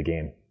the name of the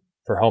game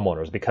for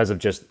homeowners, because of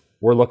just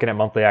we're looking at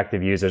monthly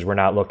active users, we're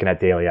not looking at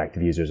daily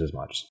active users as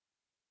much,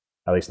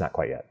 at least not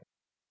quite yet.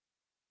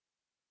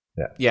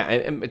 Yeah,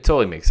 and it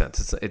totally makes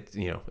sense.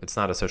 It's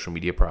not a social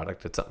media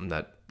product. It's something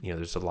that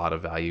there's a lot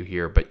of value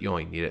here, but you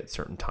only need it at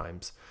certain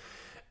times.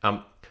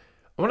 I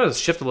want to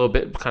shift a little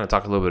bit, kind of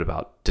talk a little bit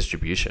about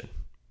distribution,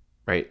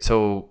 right?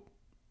 So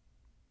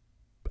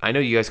I know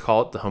you guys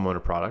call it the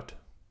homeowner product,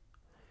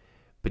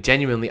 but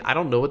genuinely, I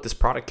don't know what this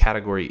product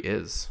category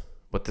is,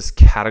 what this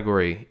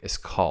category is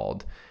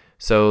called.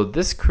 So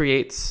this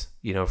creates,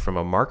 from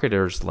a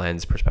marketer's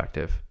lens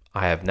perspective,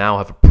 I now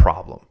have a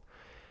problem.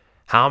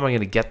 How am I going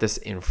to get this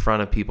in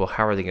front of people?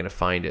 How are they going to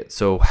find it?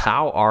 So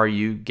how are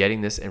you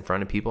getting this in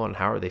front of people, and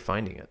how are they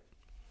finding it?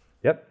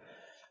 Yep.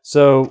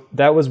 So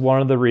that was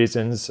one of the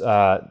reasons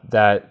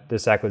that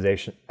this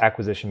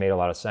acquisition made a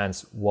lot of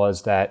sense,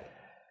 was that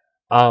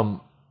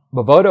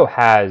Movoto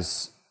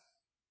has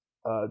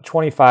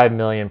 25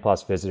 million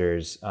plus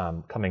visitors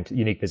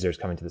unique visitors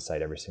coming to the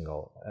site every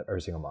single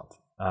month.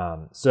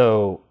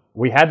 So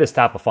we had this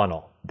top of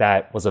funnel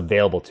that was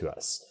available to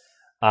us.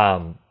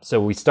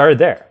 So we started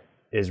there,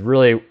 is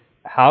really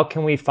how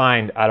can we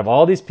find, out of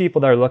all these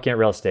people that are looking at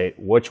real estate,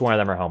 which one of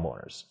them are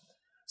homeowners?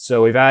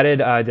 So we've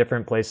added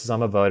different places on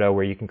Movoto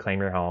where you can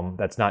claim your home.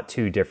 That's not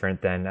too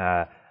different than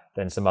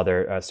some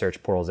other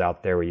search portals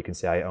out there where you can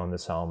say, I own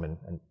this home,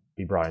 and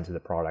be brought into the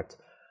product.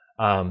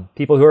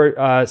 People who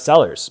are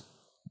sellers.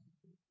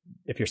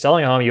 If you're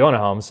selling a home, you own a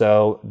home.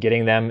 So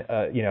getting them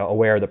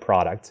aware of the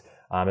product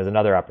is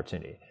another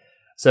opportunity.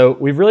 So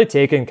we've really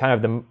taken kind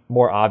of the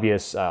more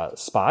obvious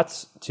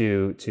spots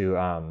to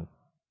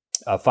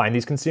find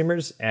these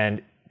consumers.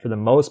 And for the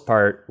most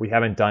part, we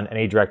haven't done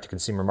any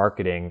direct-to-consumer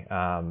marketing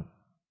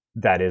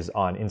that is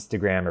on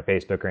Instagram or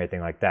Facebook or anything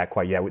like that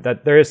quite yet.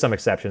 There is some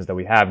exceptions that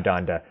we have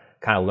done to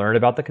kind of learn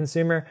about the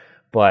consumer,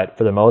 but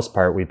for the most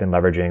part, we've been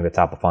leveraging the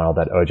top of funnel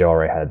that Ojo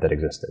already had that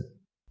existed.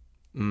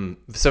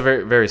 So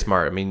very, very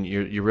smart. I mean,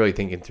 you're really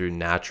thinking through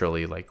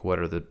naturally, like what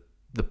are the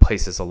the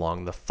places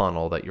along the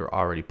funnel that you're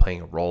already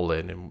playing a role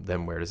in, and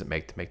then where does it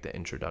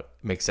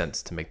make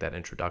sense to make that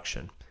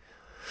introduction?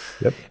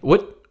 Yep.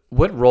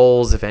 What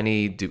roles, if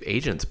any, do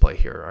agents play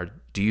here?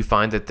 Do you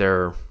find that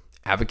they're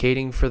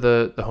advocating for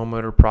the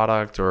homeowner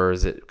product, or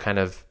is it kind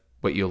of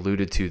what you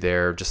alluded to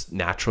there, just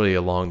naturally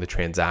along the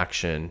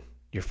transaction,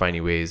 you're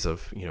finding ways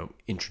of,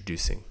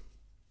 introducing?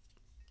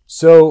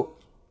 So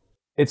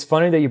it's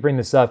funny that you bring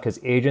this up, because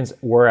agents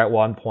were at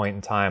one point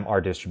in time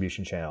our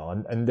distribution channel.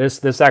 And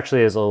this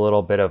actually is a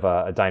little bit of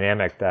a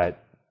dynamic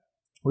that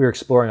we're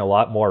exploring a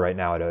lot more right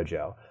now at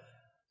Ojo.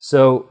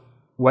 So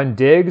when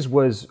Diggs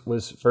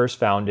was first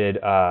founded,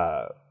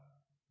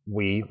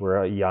 we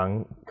were a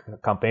young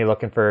company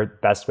looking for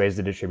best ways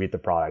to distribute the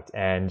product.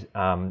 And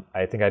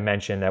I think I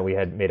mentioned that we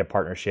had made a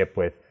partnership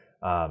with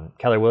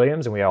Keller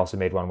Williams, and we also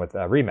made one with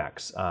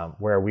Remax,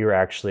 where we were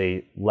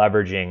actually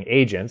leveraging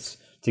agents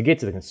to get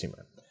to the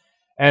consumer.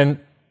 And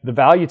the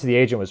value to the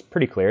agent was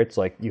pretty clear. It's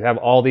like, you have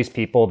all these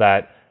people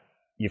that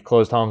you've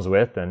closed homes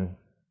with, and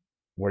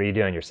what are you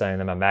doing? You're sending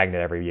them a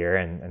magnet every year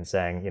and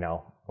saying,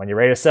 when you're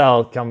ready to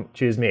sell, come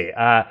choose me.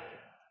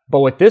 But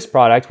with this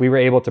product, we were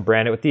able to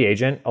brand it with the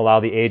agent, allow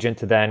the agent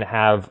to then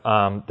have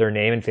their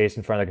name and face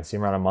in front of the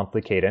consumer on a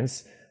monthly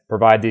cadence,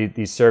 provide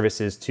these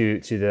services to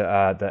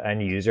the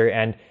end user,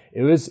 and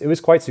it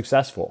was quite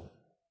successful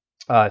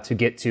to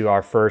get to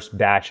our first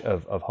batch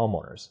of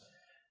homeowners.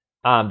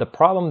 The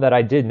problem that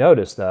I did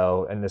notice,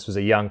 though, and this was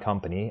a young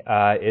company,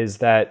 is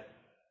that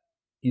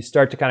you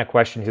start to kind of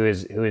question who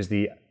is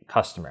the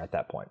customer at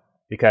that point,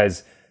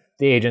 because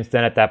the agents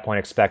then at that point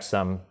expect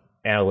some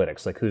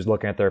analytics, like who's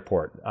looking at the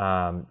report.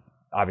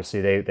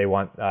 Obviously, they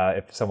want,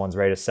 if someone's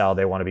ready to sell,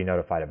 they want to be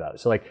notified about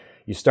it. So like,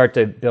 you start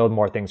to build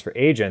more things for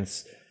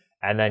agents,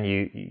 and then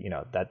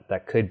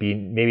that could be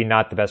maybe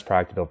not the best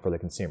product to build for the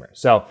consumer.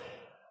 So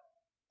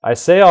I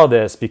say all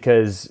this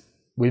because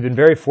we've been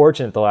very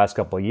fortunate the last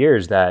couple of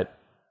years that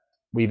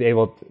we've been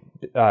able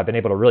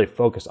to really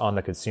focus on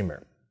the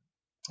consumer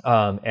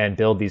and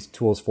build these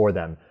tools for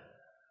them.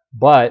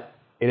 But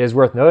it is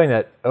worth noting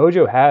that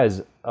Ojo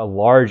has a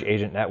large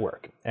agent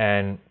network,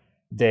 and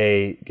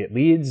they get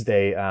leads.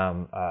 They're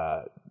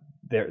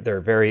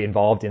very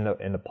involved in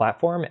the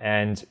platform,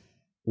 and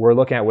we're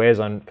looking at ways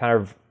on kind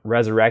of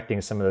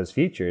resurrecting some of those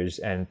features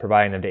and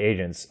providing them to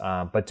agents,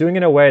 but doing it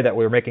in a way that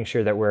we're making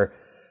sure that we're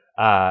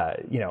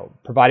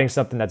providing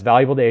something that's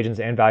valuable to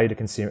agents and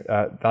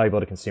valuable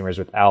to consumers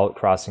without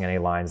crossing any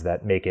lines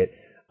that make it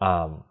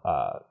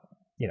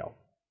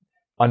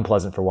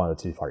unpleasant for one of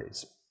the two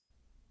parties.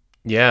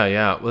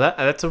 Yeah. Well,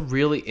 that's a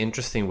really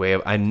interesting way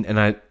of,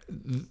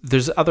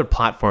 there's other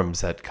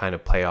platforms that kind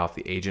of play off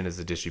the agent as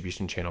a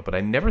distribution channel, but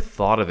I never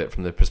thought of it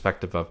from the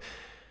perspective of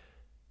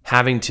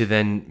having to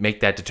then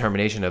make that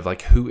determination of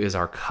like, who is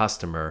our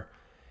customer.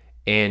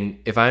 And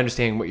if I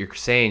understand what you're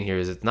saying here,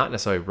 is it's not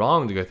necessarily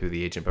wrong to go through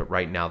the agent, but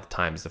right now the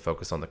time is to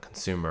focus on the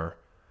consumer,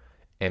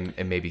 and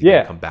maybe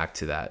come back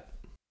to that.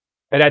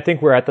 And I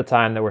think we're at the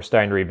time that we're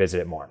starting to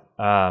revisit it more.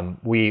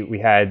 We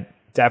had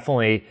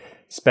definitely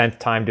spent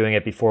time doing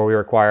it before we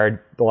were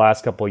acquired the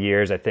last couple of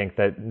years. I think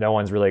that no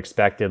one's really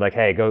expected like,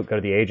 hey, go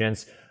to the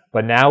agents.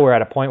 But now we're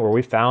at a point where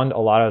we found a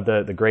lot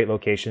of the great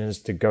locations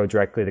to go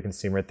directly to the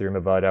consumer through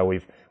Movoto.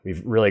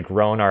 We've really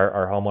grown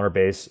our homeowner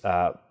base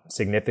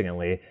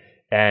significantly.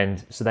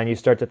 And so then you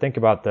start to think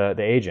about the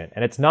agent.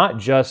 And it's not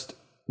just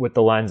with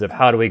the lens of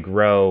how do we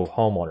grow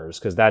homeowners,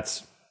 because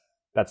that's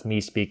me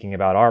speaking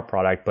about our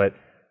product, but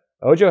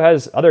Ojo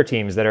has other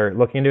teams that are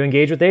looking to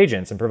engage with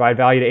agents and provide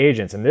value to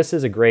agents. And this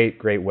is a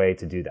great way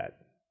to do that.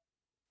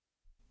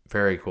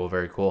 Very cool.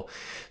 Very cool.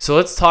 So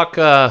let's talk,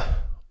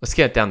 let's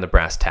get down to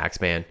brass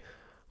tacks, man.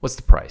 What's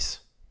the price?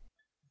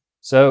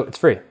 So it's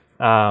free.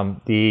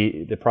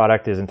 The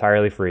product is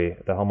entirely free.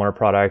 The homeowner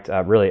product,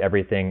 really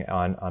everything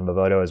on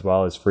Movoto as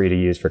well, is free to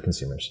use for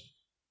consumers.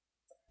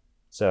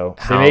 So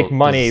they make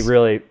money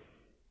really.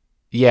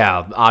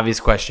 Yeah, obvious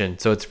question.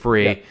 So it's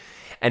free. Yeah.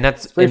 And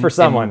that's free for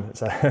someone.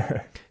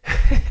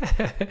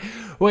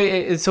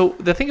 Well, so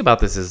the thing about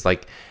this is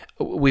like,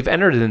 we've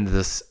entered into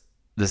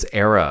this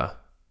era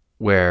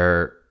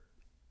where,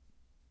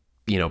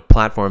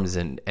 platforms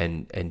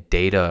and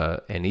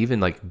data and even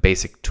like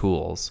basic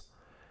tools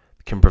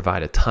can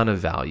provide a ton of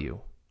value,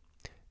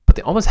 but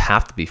they almost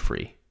have to be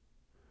free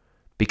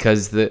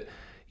because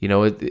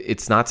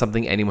it's not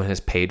something anyone has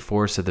paid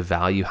for. So the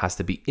value has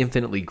to be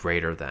infinitely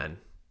greater than,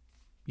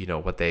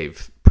 what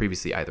they've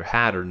previously either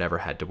had or never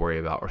had to worry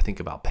about or think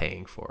about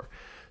paying for.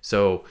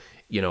 So,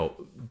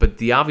 but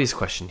the obvious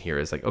question here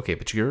is like, okay,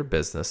 but you're a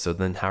business. So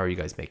then how are you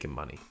guys making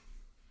money?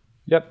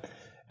 Yep.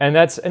 And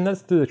that's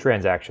through the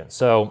transaction.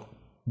 So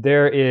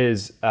there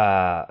is,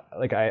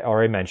 like I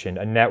already mentioned,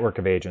 a network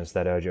of agents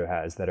that Ojo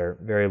has that are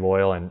very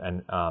loyal,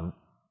 and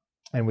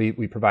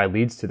we provide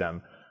leads to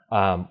them.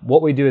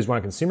 What we do is when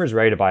a consumer is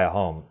ready to buy a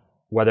home,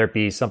 whether it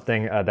be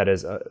something that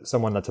is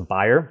someone that's a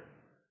buyer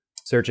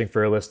searching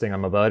for a listing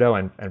on Movoto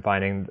and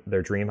finding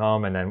their dream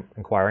home and then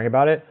inquiring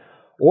about it,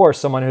 or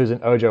someone who's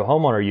an Ojo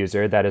homeowner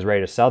user that is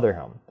ready to sell their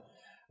home.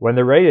 When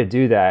they're ready to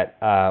do that,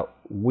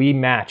 we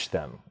match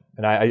them.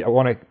 And I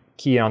want to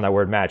key on that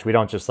word match. We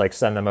don't just like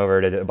send them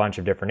over to a bunch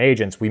of different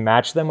agents. We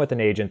match them with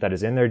an agent that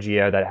is in their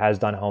geo that has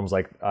done homes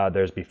like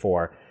theirs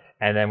before,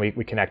 and then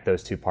we connect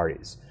those two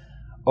parties.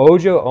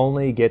 Ojo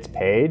only gets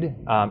paid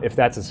if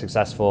that's a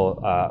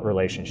successful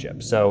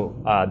relationship.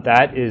 So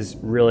that is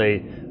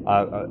really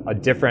a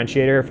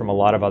differentiator from a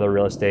lot of other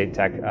real estate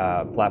tech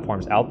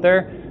platforms out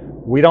there.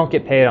 We don't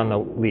get paid on the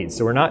leads.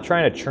 So we're not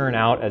trying to churn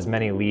out as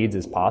many leads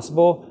as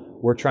possible.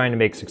 We're trying to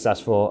make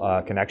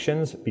successful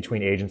connections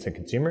between agents and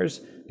consumers,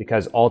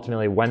 because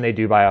ultimately when they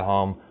do buy a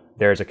home,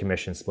 there's a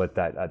commission split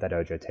that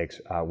Ojo takes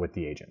with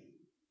the agent.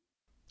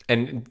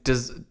 And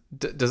does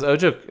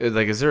Ojo,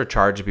 like, is there a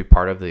charge to be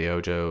part of the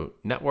Ojo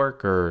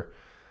network, or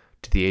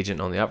to the agent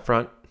on the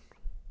upfront?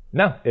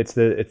 No, it's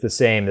the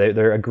same.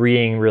 They're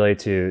agreeing really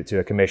to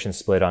a commission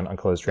split on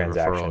closed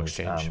transactions. Referral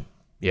exchange.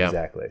 Yeah,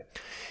 exactly.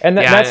 And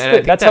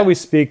that's how we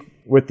speak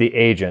with the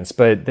agents.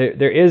 But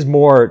there is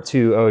more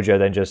to Ojo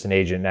than just an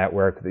agent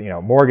network. You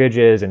know,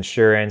 mortgages,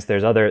 insurance. There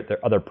are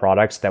other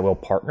products that we'll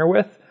partner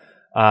with.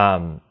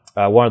 One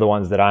of the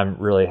ones that I'm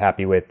really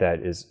happy with that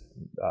is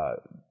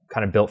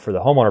kind of built for the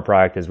homeowner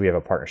product is we have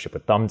a partnership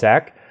with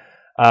Thumbtack,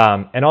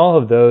 and all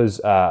of those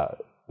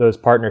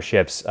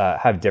partnerships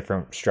have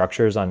different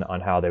structures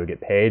on how they would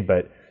get paid,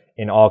 but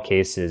in all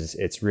cases,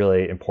 it's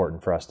really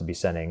important for us to be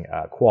sending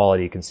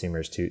quality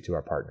consumers to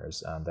our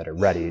partners that are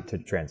ready to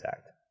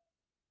transact.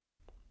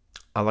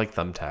 I like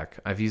Thumbtack.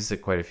 I've used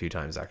it quite a few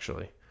times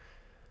actually,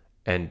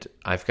 and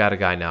I've got a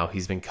guy now.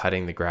 He's been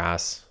cutting the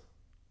grass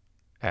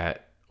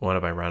at one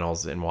of my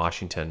rentals in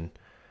Washington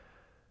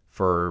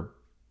for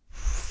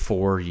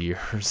 4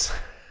 years.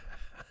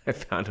 I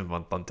found him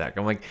on Thumbtack.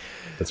 I'm like,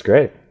 that's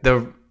great.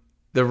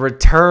 The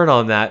return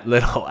on that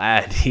little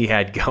ad he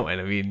had going.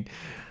 I mean,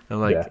 I'm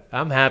like, yeah.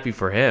 I'm happy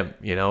for him.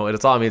 You know,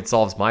 it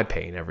solves my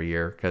pain every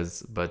year.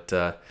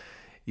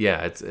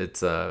 Yeah,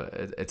 it's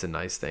a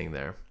nice thing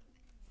there.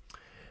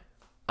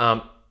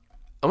 I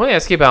want to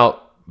ask you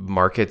about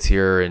markets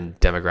here and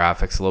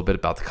demographics, a little bit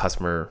about the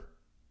customer.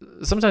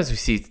 Sometimes we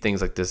see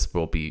things like this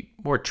will be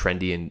more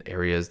trendy in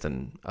areas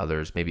than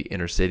others, maybe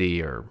inner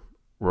city or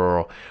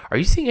rural. Are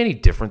you seeing any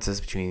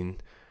differences between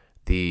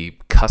the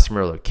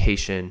customer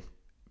location,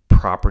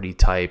 property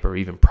type, or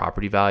even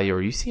property value? Or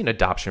are you seeing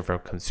adoption from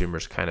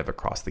consumers kind of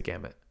across the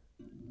gamut?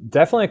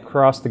 Definitely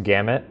across the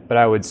gamut, but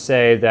I would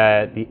say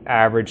that the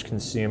average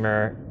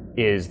consumer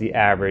is the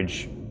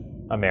average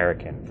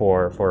American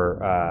for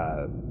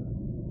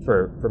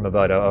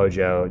Movoto,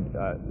 Ojo,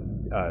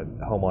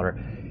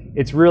 homeowner.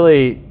 It's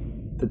really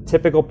the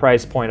typical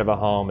price point of a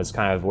home is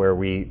kind of where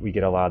we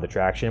get a lot of the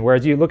traction.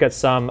 Whereas you look at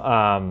some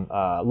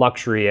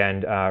luxury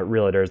and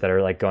realtors that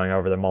are like going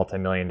over the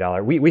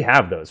multi-million-dollar, we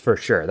have those for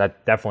sure.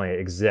 That definitely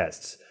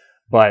exists.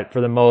 But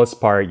for the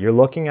most part, you're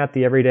looking at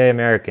the everyday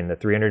American, the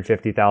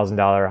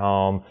 $350,000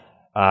 home.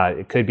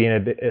 It could be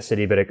in a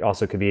city, but it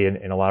also could be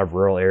in a lot of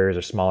rural areas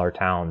or smaller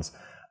towns.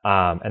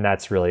 And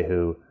that's really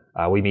who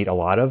we meet a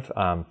lot of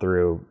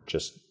through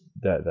just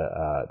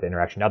the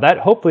interaction. Now that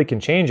hopefully can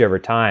change over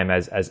time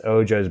as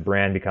Ojo's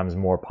brand becomes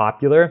more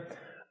popular,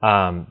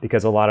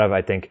 because a lot of,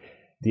 I think,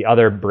 the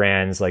other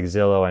brands like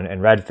Zillow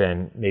and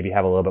Redfin maybe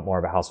have a little bit more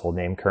of a household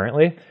name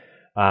currently.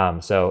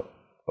 So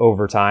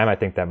over time, I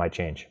think that might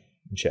change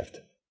and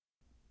shift.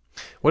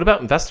 What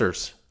about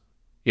investors?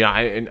 You know,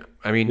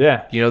 I mean,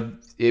 yeah. You know,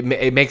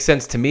 it makes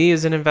sense to me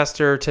as an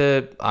investor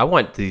I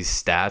want these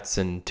stats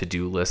and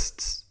to-do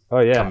lists. Oh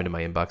yeah, coming to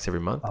my inbox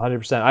every month.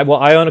 100%.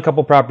 I own a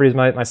couple properties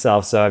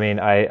myself, so I mean,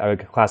 I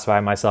would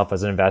classify myself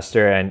as an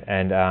investor,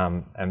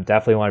 and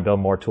definitely want to build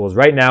more tools.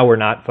 Right now, we're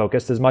not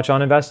focused as much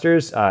on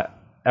investors.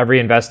 Every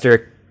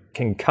investor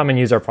can come and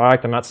use our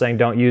product. I'm not saying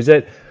don't use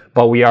it,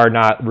 but we are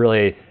not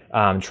really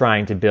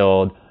trying to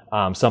build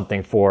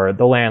something for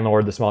the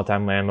landlord, the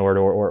small-time landlord,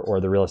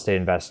 or the real estate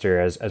investor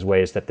as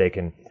ways that they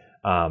can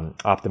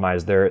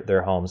optimize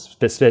their homes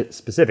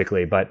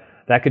specifically. But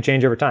that could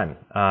change over time.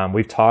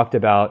 We've talked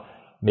about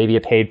maybe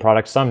a paid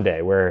product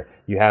someday where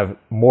you have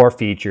more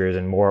features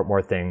and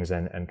more things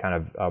and kind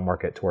of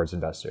market towards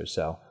investors.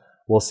 So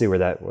we'll see where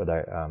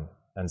that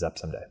ends up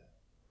someday.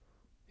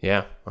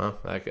 Yeah, well,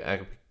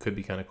 that could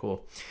be kind of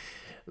cool.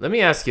 Let me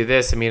ask you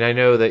this. I mean, I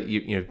know that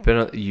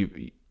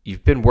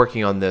you've been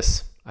working on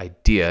this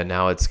idea.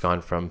 Now it's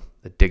gone from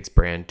the Diggs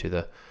brand to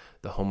the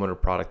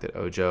homeowner product at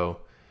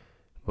Ojo.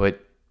 But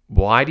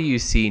why do you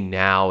see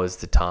now is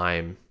the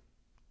time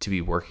to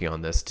be working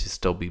on this, to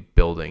still be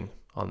building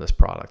on this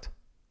product?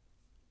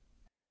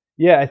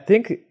 Yeah, I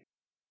think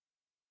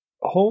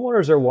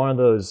homeowners are one of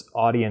those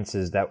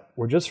audiences that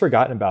were just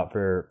forgotten about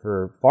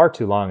for far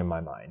too long in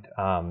my mind.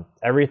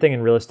 Everything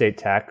in real estate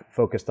tech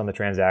focused on the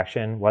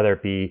transaction, whether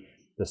it be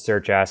the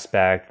search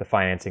aspect, the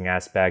financing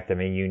aspect, I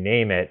mean, you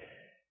name it.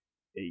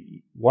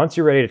 Once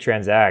you're ready to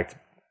transact,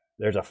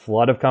 there's a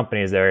flood of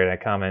companies that are going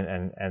to come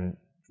and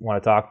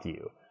want to talk to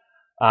you.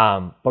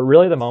 But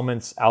really the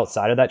moments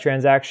outside of that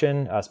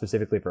transaction,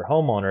 specifically for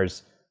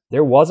homeowners,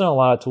 there wasn't a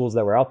lot of tools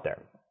that were out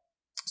there.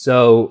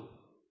 So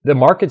the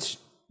market's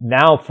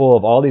now full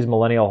of all these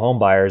millennial home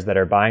buyers that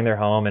are buying their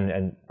home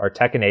and are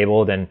tech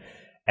enabled and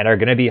and are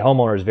going to be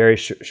homeowners very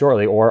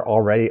shortly or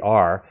already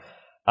are.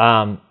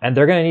 And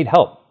they're going to need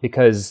help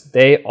because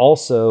they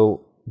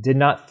also did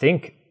not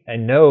think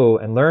and know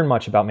and learn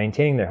much about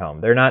maintaining their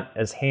home. They're not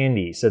as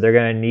handy. So they're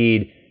going to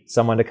need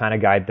someone to kind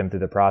of guide them through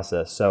the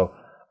process. So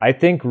I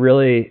think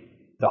really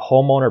the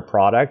homeowner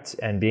product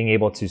and being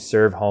able to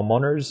serve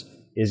homeowners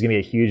is going to be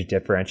a huge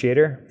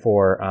differentiator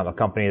for a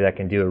company that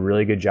can do a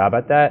really good job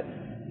at that.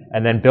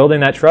 And then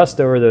building that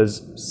trust over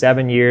those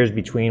 7 years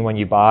between when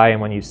you buy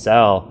and when you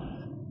sell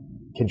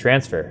can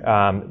transfer.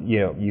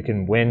 You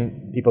can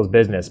win people's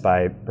business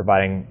by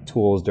providing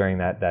tools during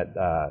that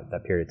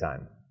period of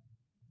time.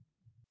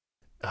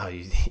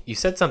 You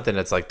said something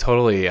that's like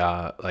totally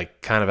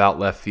like kind of out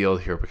left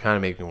field here, but kind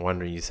of make me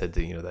wonder. You said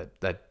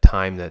that that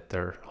time that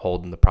they're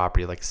holding the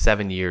property, like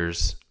 7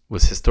 years,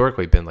 was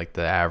historically been like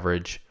the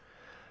average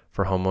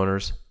for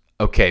homeowners.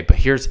 Okay, but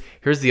here's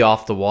the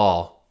off the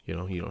wall. You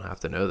don't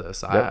have to know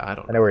this. Yep. I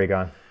don't know. I know where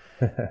you're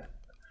going.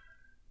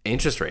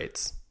 Interest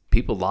rates.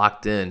 People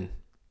locked in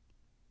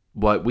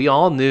what we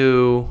all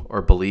knew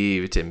or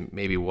believed, and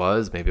maybe it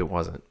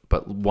wasn't,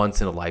 but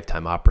once in a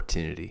lifetime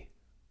opportunity,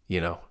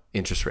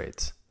 interest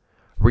rates.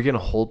 Are we going to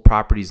hold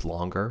properties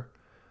longer,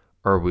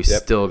 or are we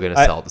still going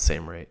to sell at the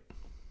same rate?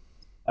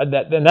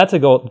 And that's a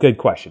good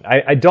question.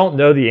 I don't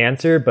know the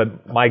answer,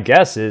 but my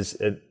guess is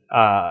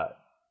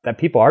that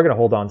people are going to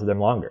hold on to them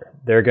longer.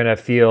 They're going to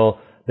feel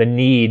the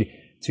need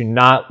to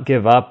not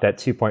give up that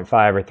 2.5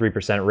 or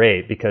 3%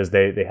 rate because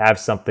they have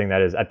something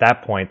that is, at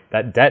that point,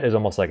 that debt is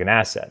almost like an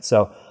asset.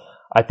 So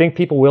I think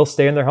people will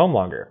stay in their home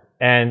longer.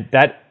 And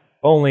that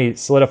only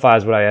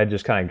solidifies what I had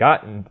just kind of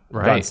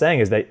gotten saying,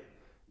 is that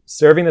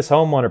serving this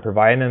homeowner,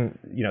 providing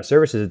them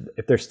services,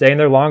 if they're staying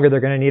there longer, they're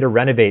going to need to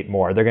renovate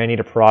more. They're going to need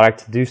a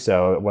product to do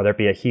so, whether it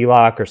be a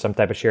HELOC or some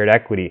type of shared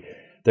equity.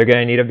 They're going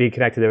to need to be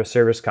connected to a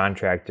service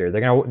contractor. They're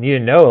going to need to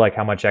know like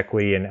how much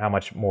equity and how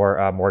much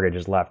more mortgage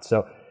is left.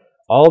 So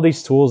all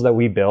these tools that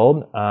we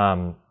build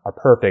are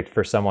perfect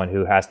for someone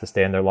who has to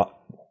stay in their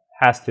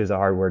has to is a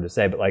hard word to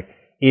say, but like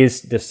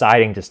is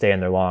deciding to stay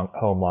in their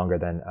home longer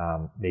than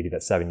maybe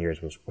that 7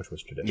 years which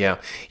was traditional.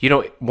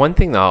 Yeah, one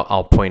thing that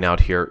I'll point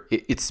out here,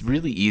 it's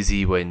really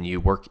easy when you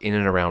work in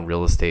and around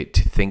real estate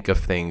to think of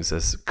things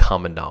as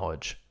common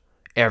knowledge.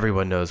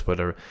 Everyone knows what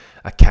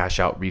a cash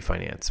out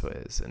refinance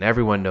is, and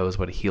everyone knows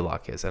what a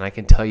HELOC is. And I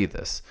can tell you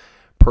this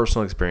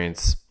personal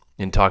experience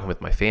in talking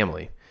with my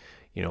family.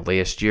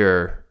 Last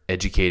year,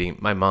 educating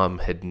my mom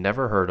had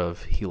never heard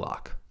of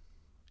HELOC,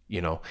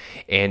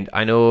 and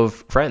I know of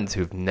friends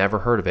who've never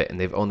heard of it, and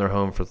they've owned their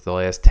home for the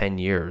last 10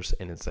 years.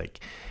 And it's like,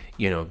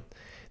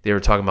 they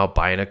were talking about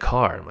buying a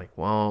car. I'm like,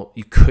 well,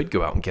 you could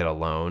go out and get a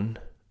loan,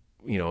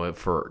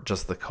 for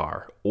just the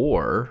car,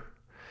 or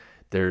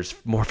there's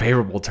more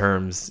favorable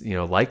terms,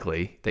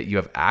 likely that you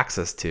have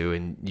access to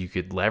and you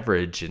could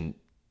leverage and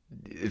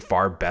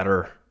far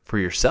better for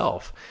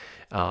yourself.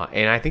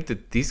 And I think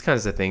that these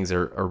kinds of things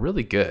are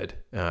really good.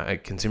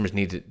 Consumers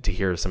need to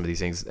hear some of these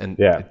things, and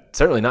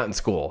certainly not in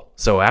school.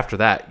 So after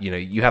that,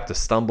 you have to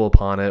stumble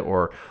upon it,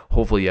 or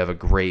hopefully you have a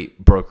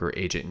great broker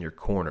agent in your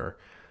corner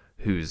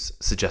who's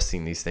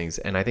suggesting these things.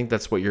 And I think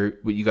that's what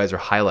you guys are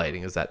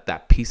highlighting, is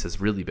that piece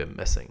has really been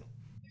missing.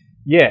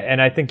 Yeah,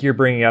 and I think you're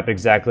bringing up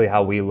exactly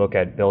how we look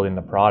at building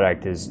the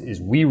product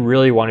is we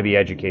really want to be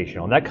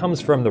educational. And that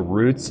comes from the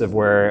roots of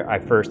where I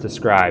first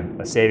described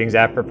a savings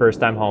app for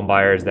first-time home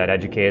buyers that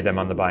educated them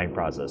on the buying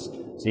process.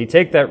 So you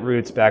take that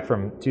roots back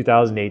from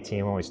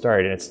 2018 when we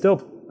started, and it's still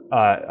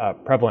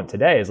prevalent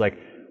today, is like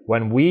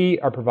when we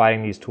are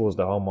providing these tools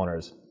to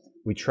homeowners,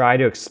 we try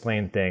to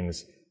explain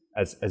things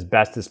as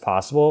best as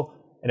possible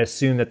and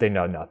assume that they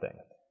know nothing.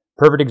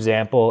 Perfect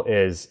example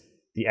is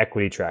the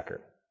equity tracker.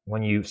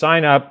 When you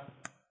sign up,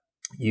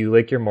 you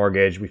link your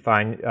mortgage, we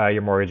find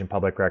your mortgage in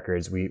public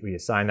records, we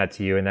assign that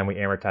to you, and then we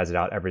amortize it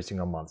out every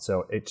single month.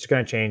 So it's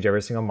going to change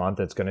every single month.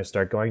 It's going to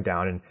start going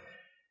down.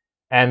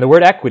 And the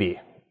word equity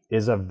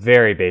is a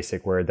very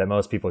basic word that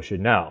most people should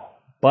know.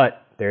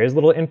 But there is a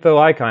little info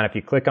icon. If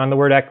you click on the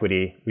word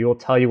equity, we will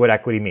tell you what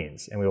equity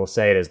means. And we will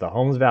say it is the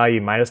home's value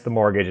minus the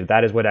mortgage.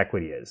 That is what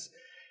equity is.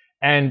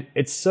 And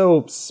it's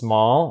so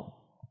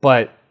small,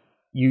 but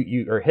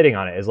you are hitting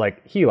on it. Is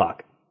like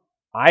HELOC.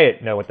 I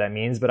know what that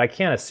means, but I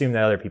can't assume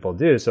that other people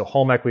do. So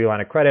home equity line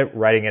of credit,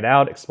 writing it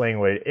out, explaining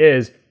what it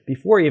is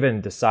before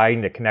even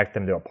deciding to connect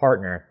them to a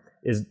partner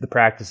is the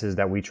practices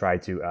that we try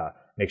to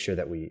make sure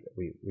that we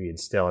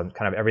instill in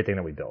kind of everything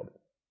that we build.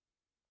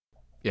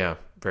 Yeah,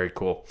 very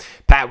cool.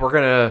 Pat, we're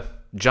going to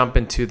jump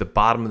into the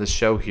bottom of the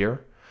show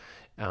here.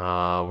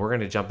 We're going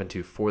to jump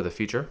into For the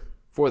Future.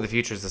 For the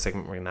Future is the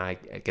segment where I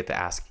get to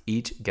ask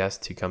each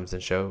guest who comes in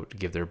the show to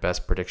give their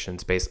best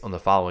predictions based on the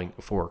following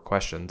 4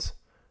 questions.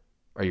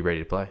 Are you ready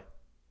to play?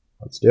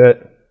 Let's do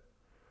it.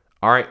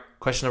 All right.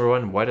 Question number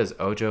 1. What does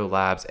Ojo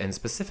Labs, and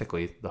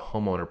specifically the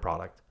homeowner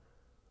product,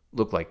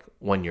 look like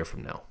 1 year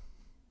from now?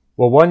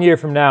 Well, 1 year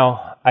from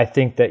now, I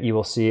think that you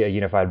will see a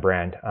unified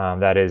brand.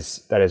 That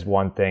is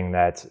one thing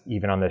that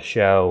even on this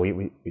show,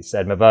 we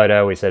said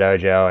Movoto, we said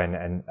Ojo,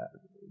 and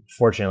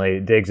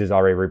fortunately, Diggs is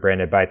already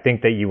rebranded. But I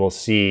think that you will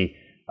see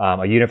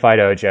a unified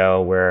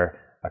Ojo where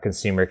a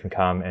consumer can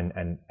come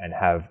and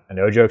have an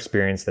Ojo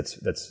experience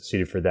that's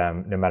suited for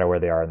them, no matter where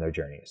they are in their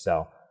journey.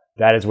 So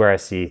that is where I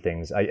see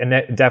things, and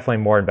definitely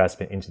more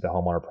investment into the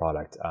homeowner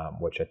product,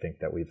 which I think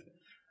that we've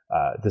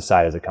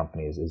decided as a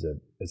company is a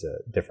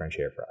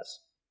differentiator for us.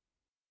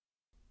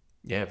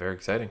 Yeah, very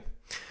exciting.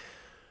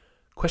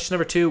 Question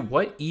number 2,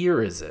 what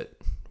year is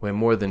it when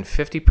more than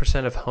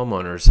 50% of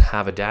homeowners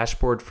have a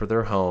dashboard for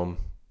their home,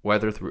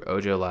 whether through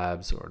Ojo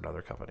Labs or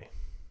another company?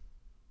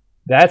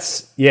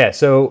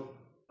 So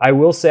I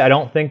will say I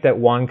don't think that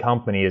one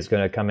company is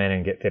going to come in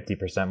and get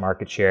 50%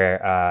 market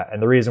share.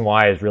 And the reason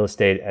why is real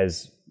estate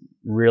has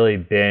really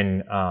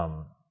been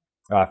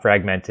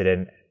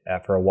fragmented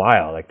for a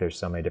while. Like there's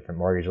so many different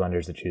mortgage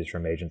lenders to choose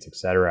from, agents, et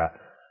cetera.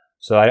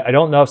 So I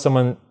don't know if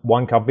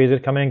one company is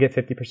going to come in and get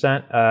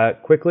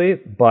 50% quickly,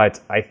 but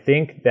I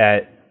think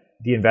that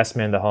the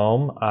investment in the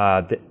home,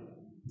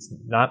 it's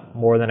not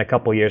more than a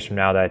couple years from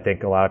now that I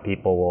think a lot of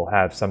people will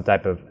have some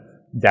type of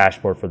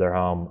dashboard for their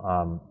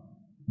home,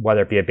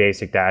 whether it be a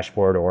basic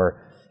dashboard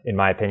or, in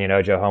my opinion,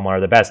 Ojo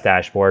Homeowner, the best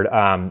dashboard.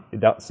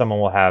 Someone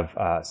will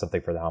have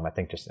something for the home, I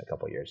think, just in a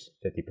couple years,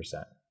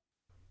 50%.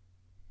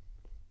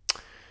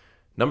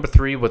 Number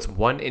 3, what's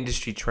one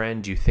industry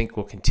trend you think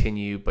will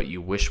continue but you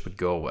wish would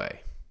go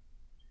away?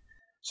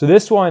 So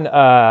this one,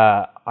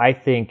 I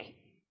think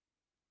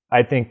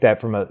that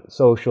from a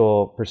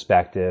social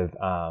perspective,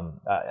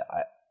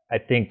 I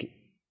think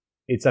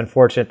it's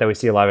unfortunate that we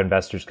see a lot of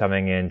investors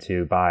coming in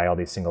to buy all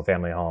these single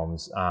family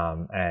homes,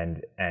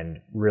 and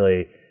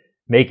really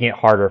making it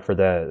harder for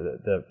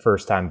the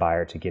first time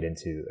buyer to get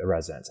into a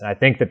residence. And I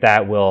think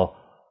that will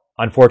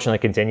unfortunately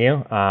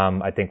continue.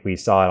 I think we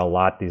saw it a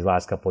lot these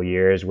last couple of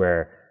years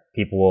where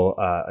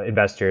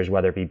investors,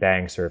 whether it be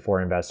banks or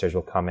foreign investors,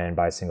 will come in and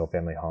buy single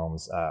family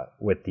homes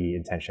with the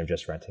intention of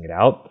just renting it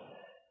out.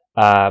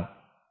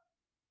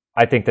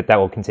 I think that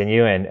will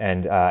continue,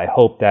 and I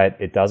hope that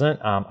it doesn't.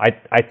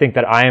 I think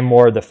that I am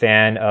more the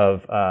fan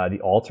of the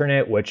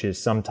alternate, which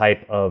is some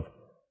type of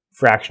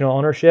fractional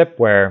ownership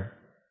where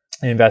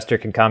an investor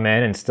can come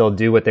in and still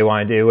do what they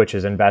want to do, which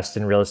is invest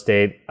in real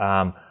estate,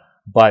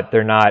 but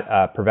they're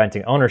not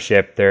preventing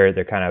ownership.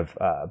 They're kind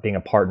of being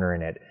a partner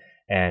in it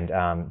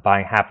and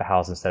buying half a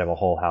house instead of a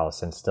whole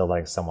house, and still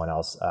letting someone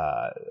else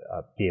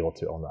be able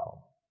to own the home.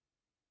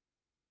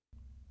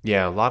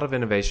 Yeah, a lot of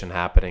innovation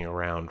happening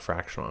around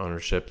fractional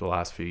ownership the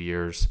last few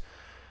years.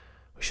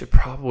 We should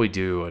probably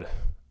do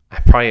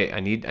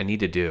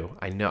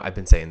I know I've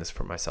been saying this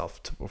for myself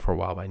for a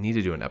while, but I need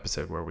to do an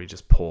episode where we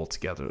just pull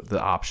together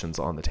the options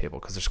on the table,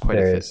 because there's quite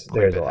a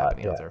bit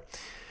happening out there.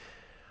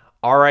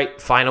 All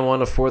right, final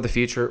one for the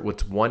future.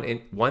 What's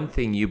one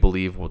thing you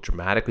believe will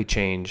dramatically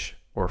change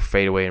or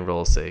fade away in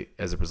real estate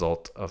as a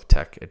result of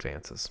tech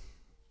advances?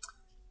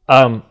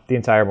 The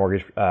entire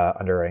mortgage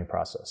underwriting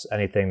process.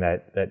 Anything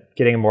that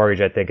getting a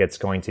mortgage, I think it's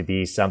going to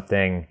be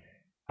something,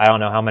 I don't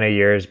know how many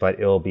years, but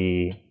it'll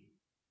be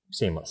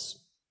seamless.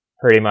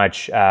 Pretty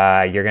much,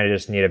 you're going to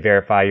just need to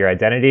verify your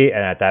identity,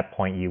 and at that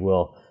point, you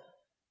will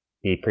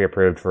be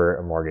pre-approved for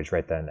a mortgage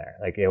right then and there.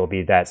 Like, it will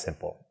be that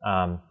simple.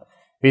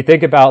 If you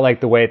think about like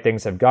the way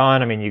things have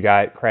gone, I mean, you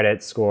got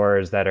credit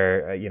scores that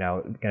are,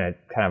 going to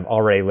kind of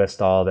already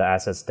list all the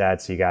asset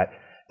stats. You got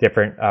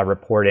different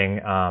reporting.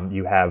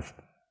 You have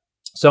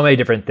so many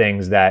different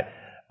things that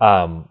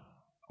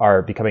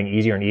are becoming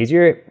easier and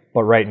easier,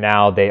 but right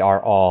now they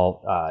are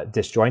all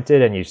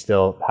disjointed, and you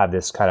still have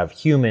this kind of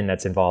human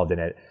that's involved in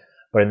it.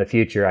 But in the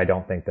future, I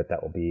don't think that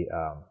will be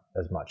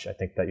as much. I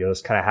think that you'll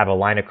just kind of have a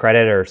line of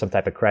credit or some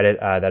type of credit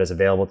that is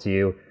available to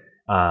you,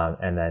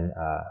 and then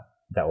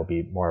that will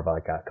be more of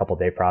like a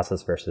couple-day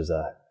process versus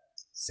a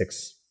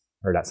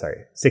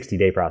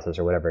 60-day process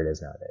or whatever it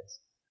is nowadays.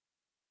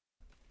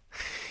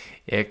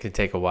 Yeah, it can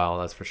take a while,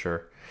 that's for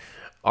sure.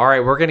 All right,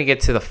 we're going to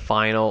get to the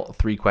final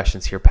 3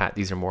 questions here, Pat.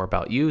 These are more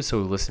about you, so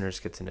listeners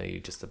get to know you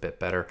just a bit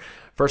better.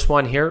 First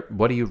one here,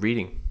 what are you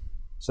reading?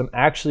 So I'm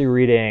actually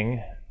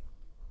reading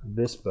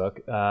this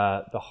book,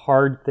 The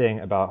Hard Thing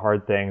About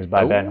Hard Things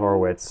by Ben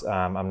Horowitz.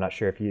 I'm not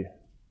sure if you...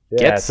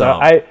 Get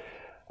some. So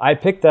I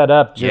picked that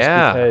up just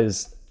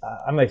because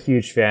I'm a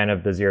huge fan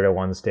of the 0 to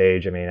 1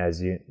 stage. I mean, as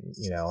you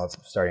know,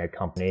 starting a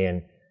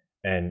company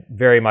and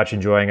very much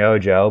enjoying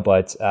Ojo,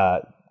 but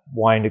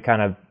wanting to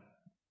kind of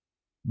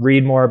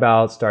read more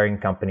about starting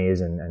companies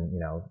and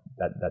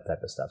that type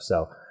of stuff.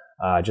 So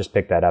just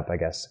picked that up, I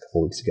guess, a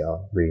couple weeks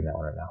ago. Reading that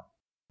one right now.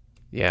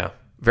 Yeah,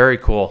 very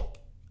cool.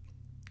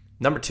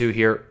 Number 2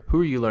 here,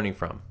 who are you learning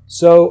from?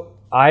 So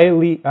I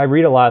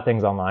read a lot of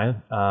things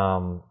online,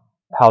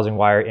 Housing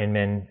Wire,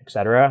 Inman,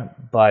 etc.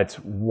 But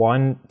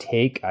one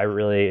take I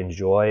really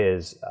enjoy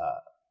is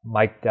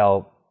Mike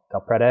Del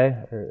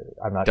Prete.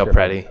 I'm not sure if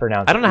I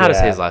pronounced it. I don't know how to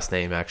say his last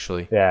name,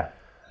 actually. Yeah.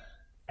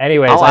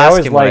 Anyways, I'll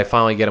ask him when I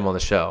finally get him on the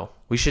show.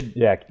 We should,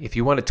 if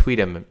you want to tweet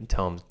him and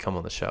tell him to come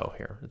on the show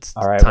here. It's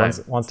all right.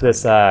 Once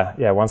this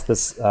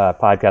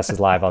podcast is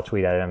live, I'll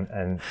tweet at him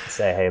and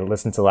say, hey,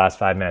 listen to the last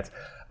 5 minutes.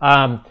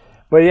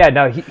 But yeah,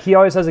 no, he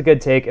always has a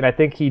good take, and I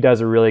think he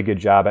does a really good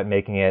job at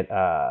making it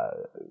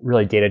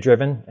really data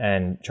driven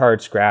and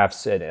charts,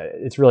 graphs.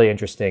 It's really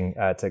interesting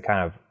to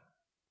kind of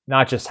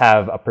not just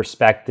have a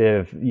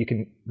perspective. You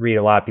can read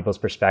a lot of people's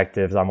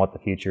perspectives on what the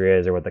future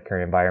is or what the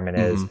current environment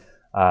is.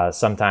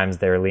 Sometimes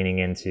they're leaning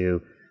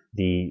into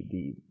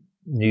the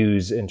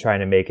news and trying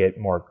to make it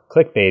more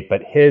clickbait,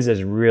 but his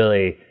is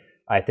really,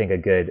 I think, a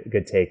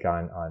good take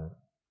on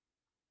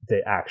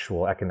the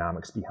actual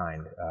economics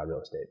behind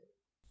real estate.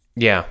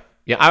 Yeah,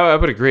 I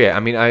would agree.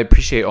 I mean, I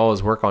appreciate all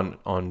his work on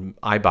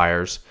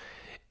iBuyers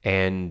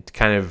and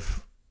kind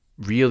of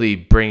really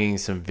bringing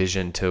some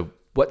vision to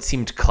what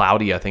seemed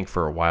cloudy, I think,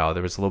 for a while.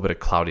 There was a little bit of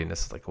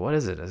cloudiness. Like, what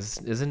is it?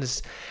 Isn't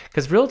this...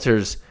 Because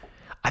realtors,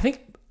 I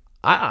think,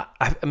 I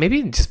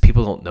maybe just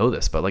people don't know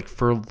this, but like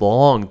for a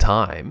long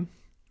time,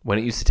 when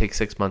it used to take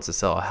 6 months to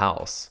sell a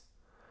house,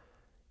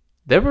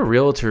 there were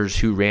realtors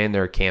who ran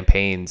their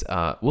campaigns,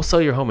 we'll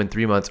sell your home in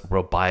 3 months,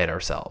 we'll buy it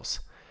ourselves,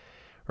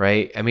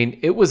 right? I mean,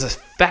 it was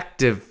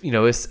effective, it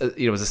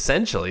was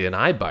essentially an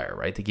iBuyer,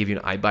 right? They give you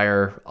an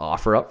iBuyer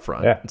offer up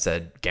front and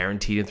said,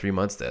 guaranteed in 3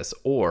 months this,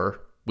 or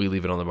we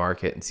leave it on the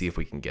market and see if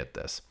we can get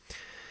this,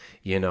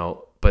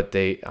 but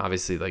they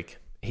obviously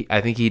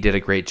I think he did a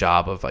great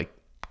job of like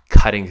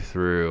cutting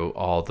through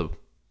all the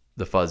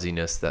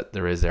fuzziness that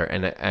there is there.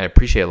 And I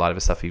appreciate a lot of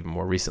his stuff even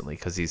more recently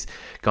because he's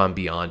gone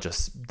beyond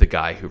just the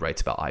guy who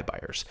writes about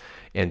iBuyers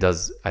and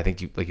does, I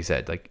think, like you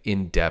said, like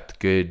in-depth,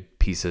 good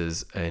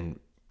pieces and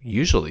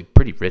usually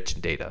pretty rich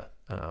in data,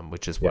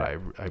 which is what I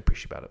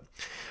appreciate about it.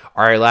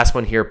 All right, last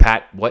one here,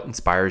 Pat. What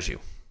inspires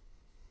you?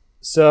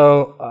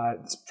 So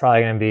it's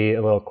probably going to be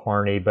a little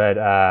corny, but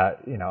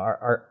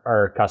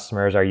our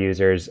customers, our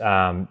users,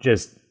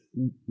 just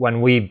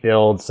when we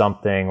build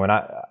something, when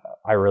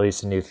I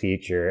release a new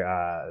feature,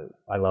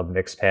 I love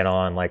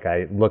Mixpanel, and like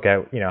I look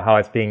at how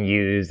it's being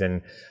used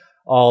and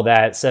all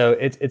that. So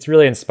it's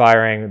really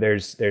inspiring.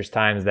 There's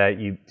times that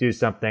you do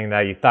something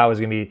that you thought was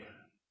going to be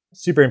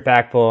super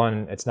impactful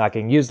and it's not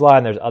getting used a lot,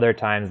 and there's other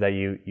times that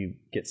you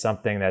get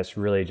something that's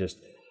really just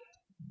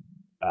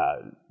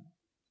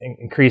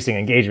increasing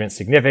engagement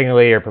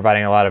significantly or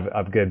providing a lot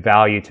of good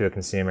value to a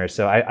consumer.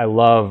 So I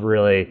love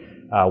really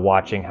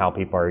watching how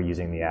people are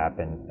using the app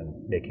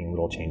and making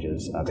little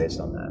changes based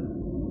on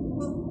that.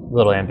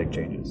 Little and big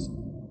changes.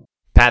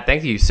 Pat,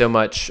 thank you so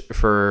much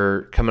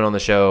for coming on the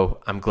show.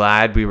 I'm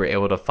glad we were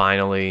able to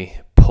finally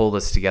pull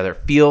this together.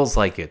 Feels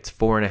like it's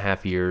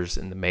 4.5 years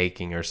in the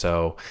making or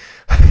so,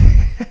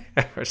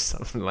 or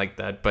something like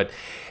that. But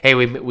hey,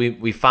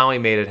 we finally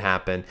made it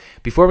happen.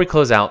 Before we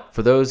close out,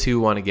 for those who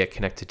want to get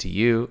connected to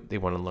you, they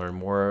want to learn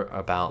more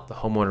about the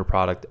homeowner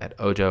product at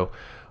Ojo,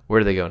 where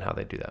do they go and how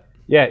they do that?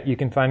 Yeah, you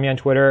can find me on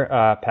Twitter.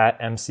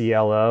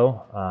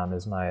 PatMCLO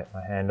is my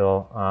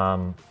handle.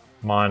 I'm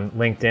on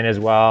LinkedIn as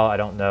well. I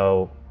don't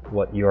know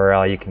what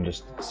URL. You can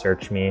just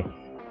search me.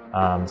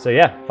 So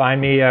yeah,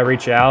 find me,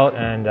 reach out,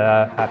 and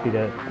happy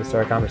to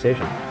start a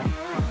conversation.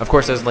 Of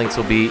course, those links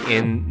will be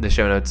in the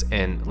show notes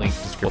and link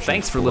description. Well,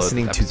 thanks for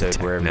listening to the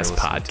Tech Nest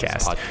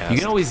podcast. You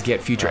can always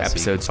get future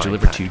episodes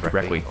delivered to you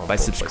directly by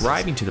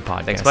subscribing to the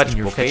podcast in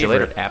your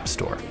favorite app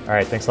store. All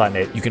right, thanks a lot,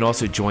 Nate. You can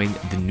also join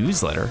the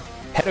newsletter.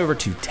 Head over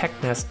to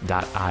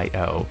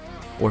technest.io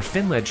or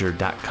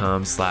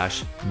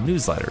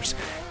finledger.com/newsletters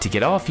to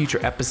get all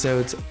future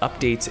episodes,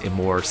 updates, and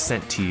more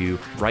sent to you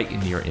right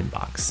in your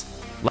inbox.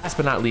 Last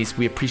but not least,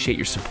 we appreciate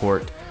your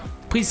support.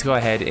 Please go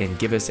ahead and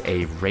give us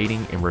a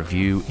rating and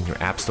review in your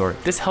app store.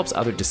 This helps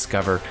others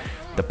discover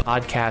the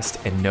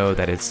podcast and know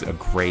that it's a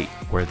great,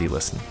 worthy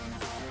listen.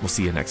 We'll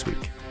see you next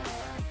week.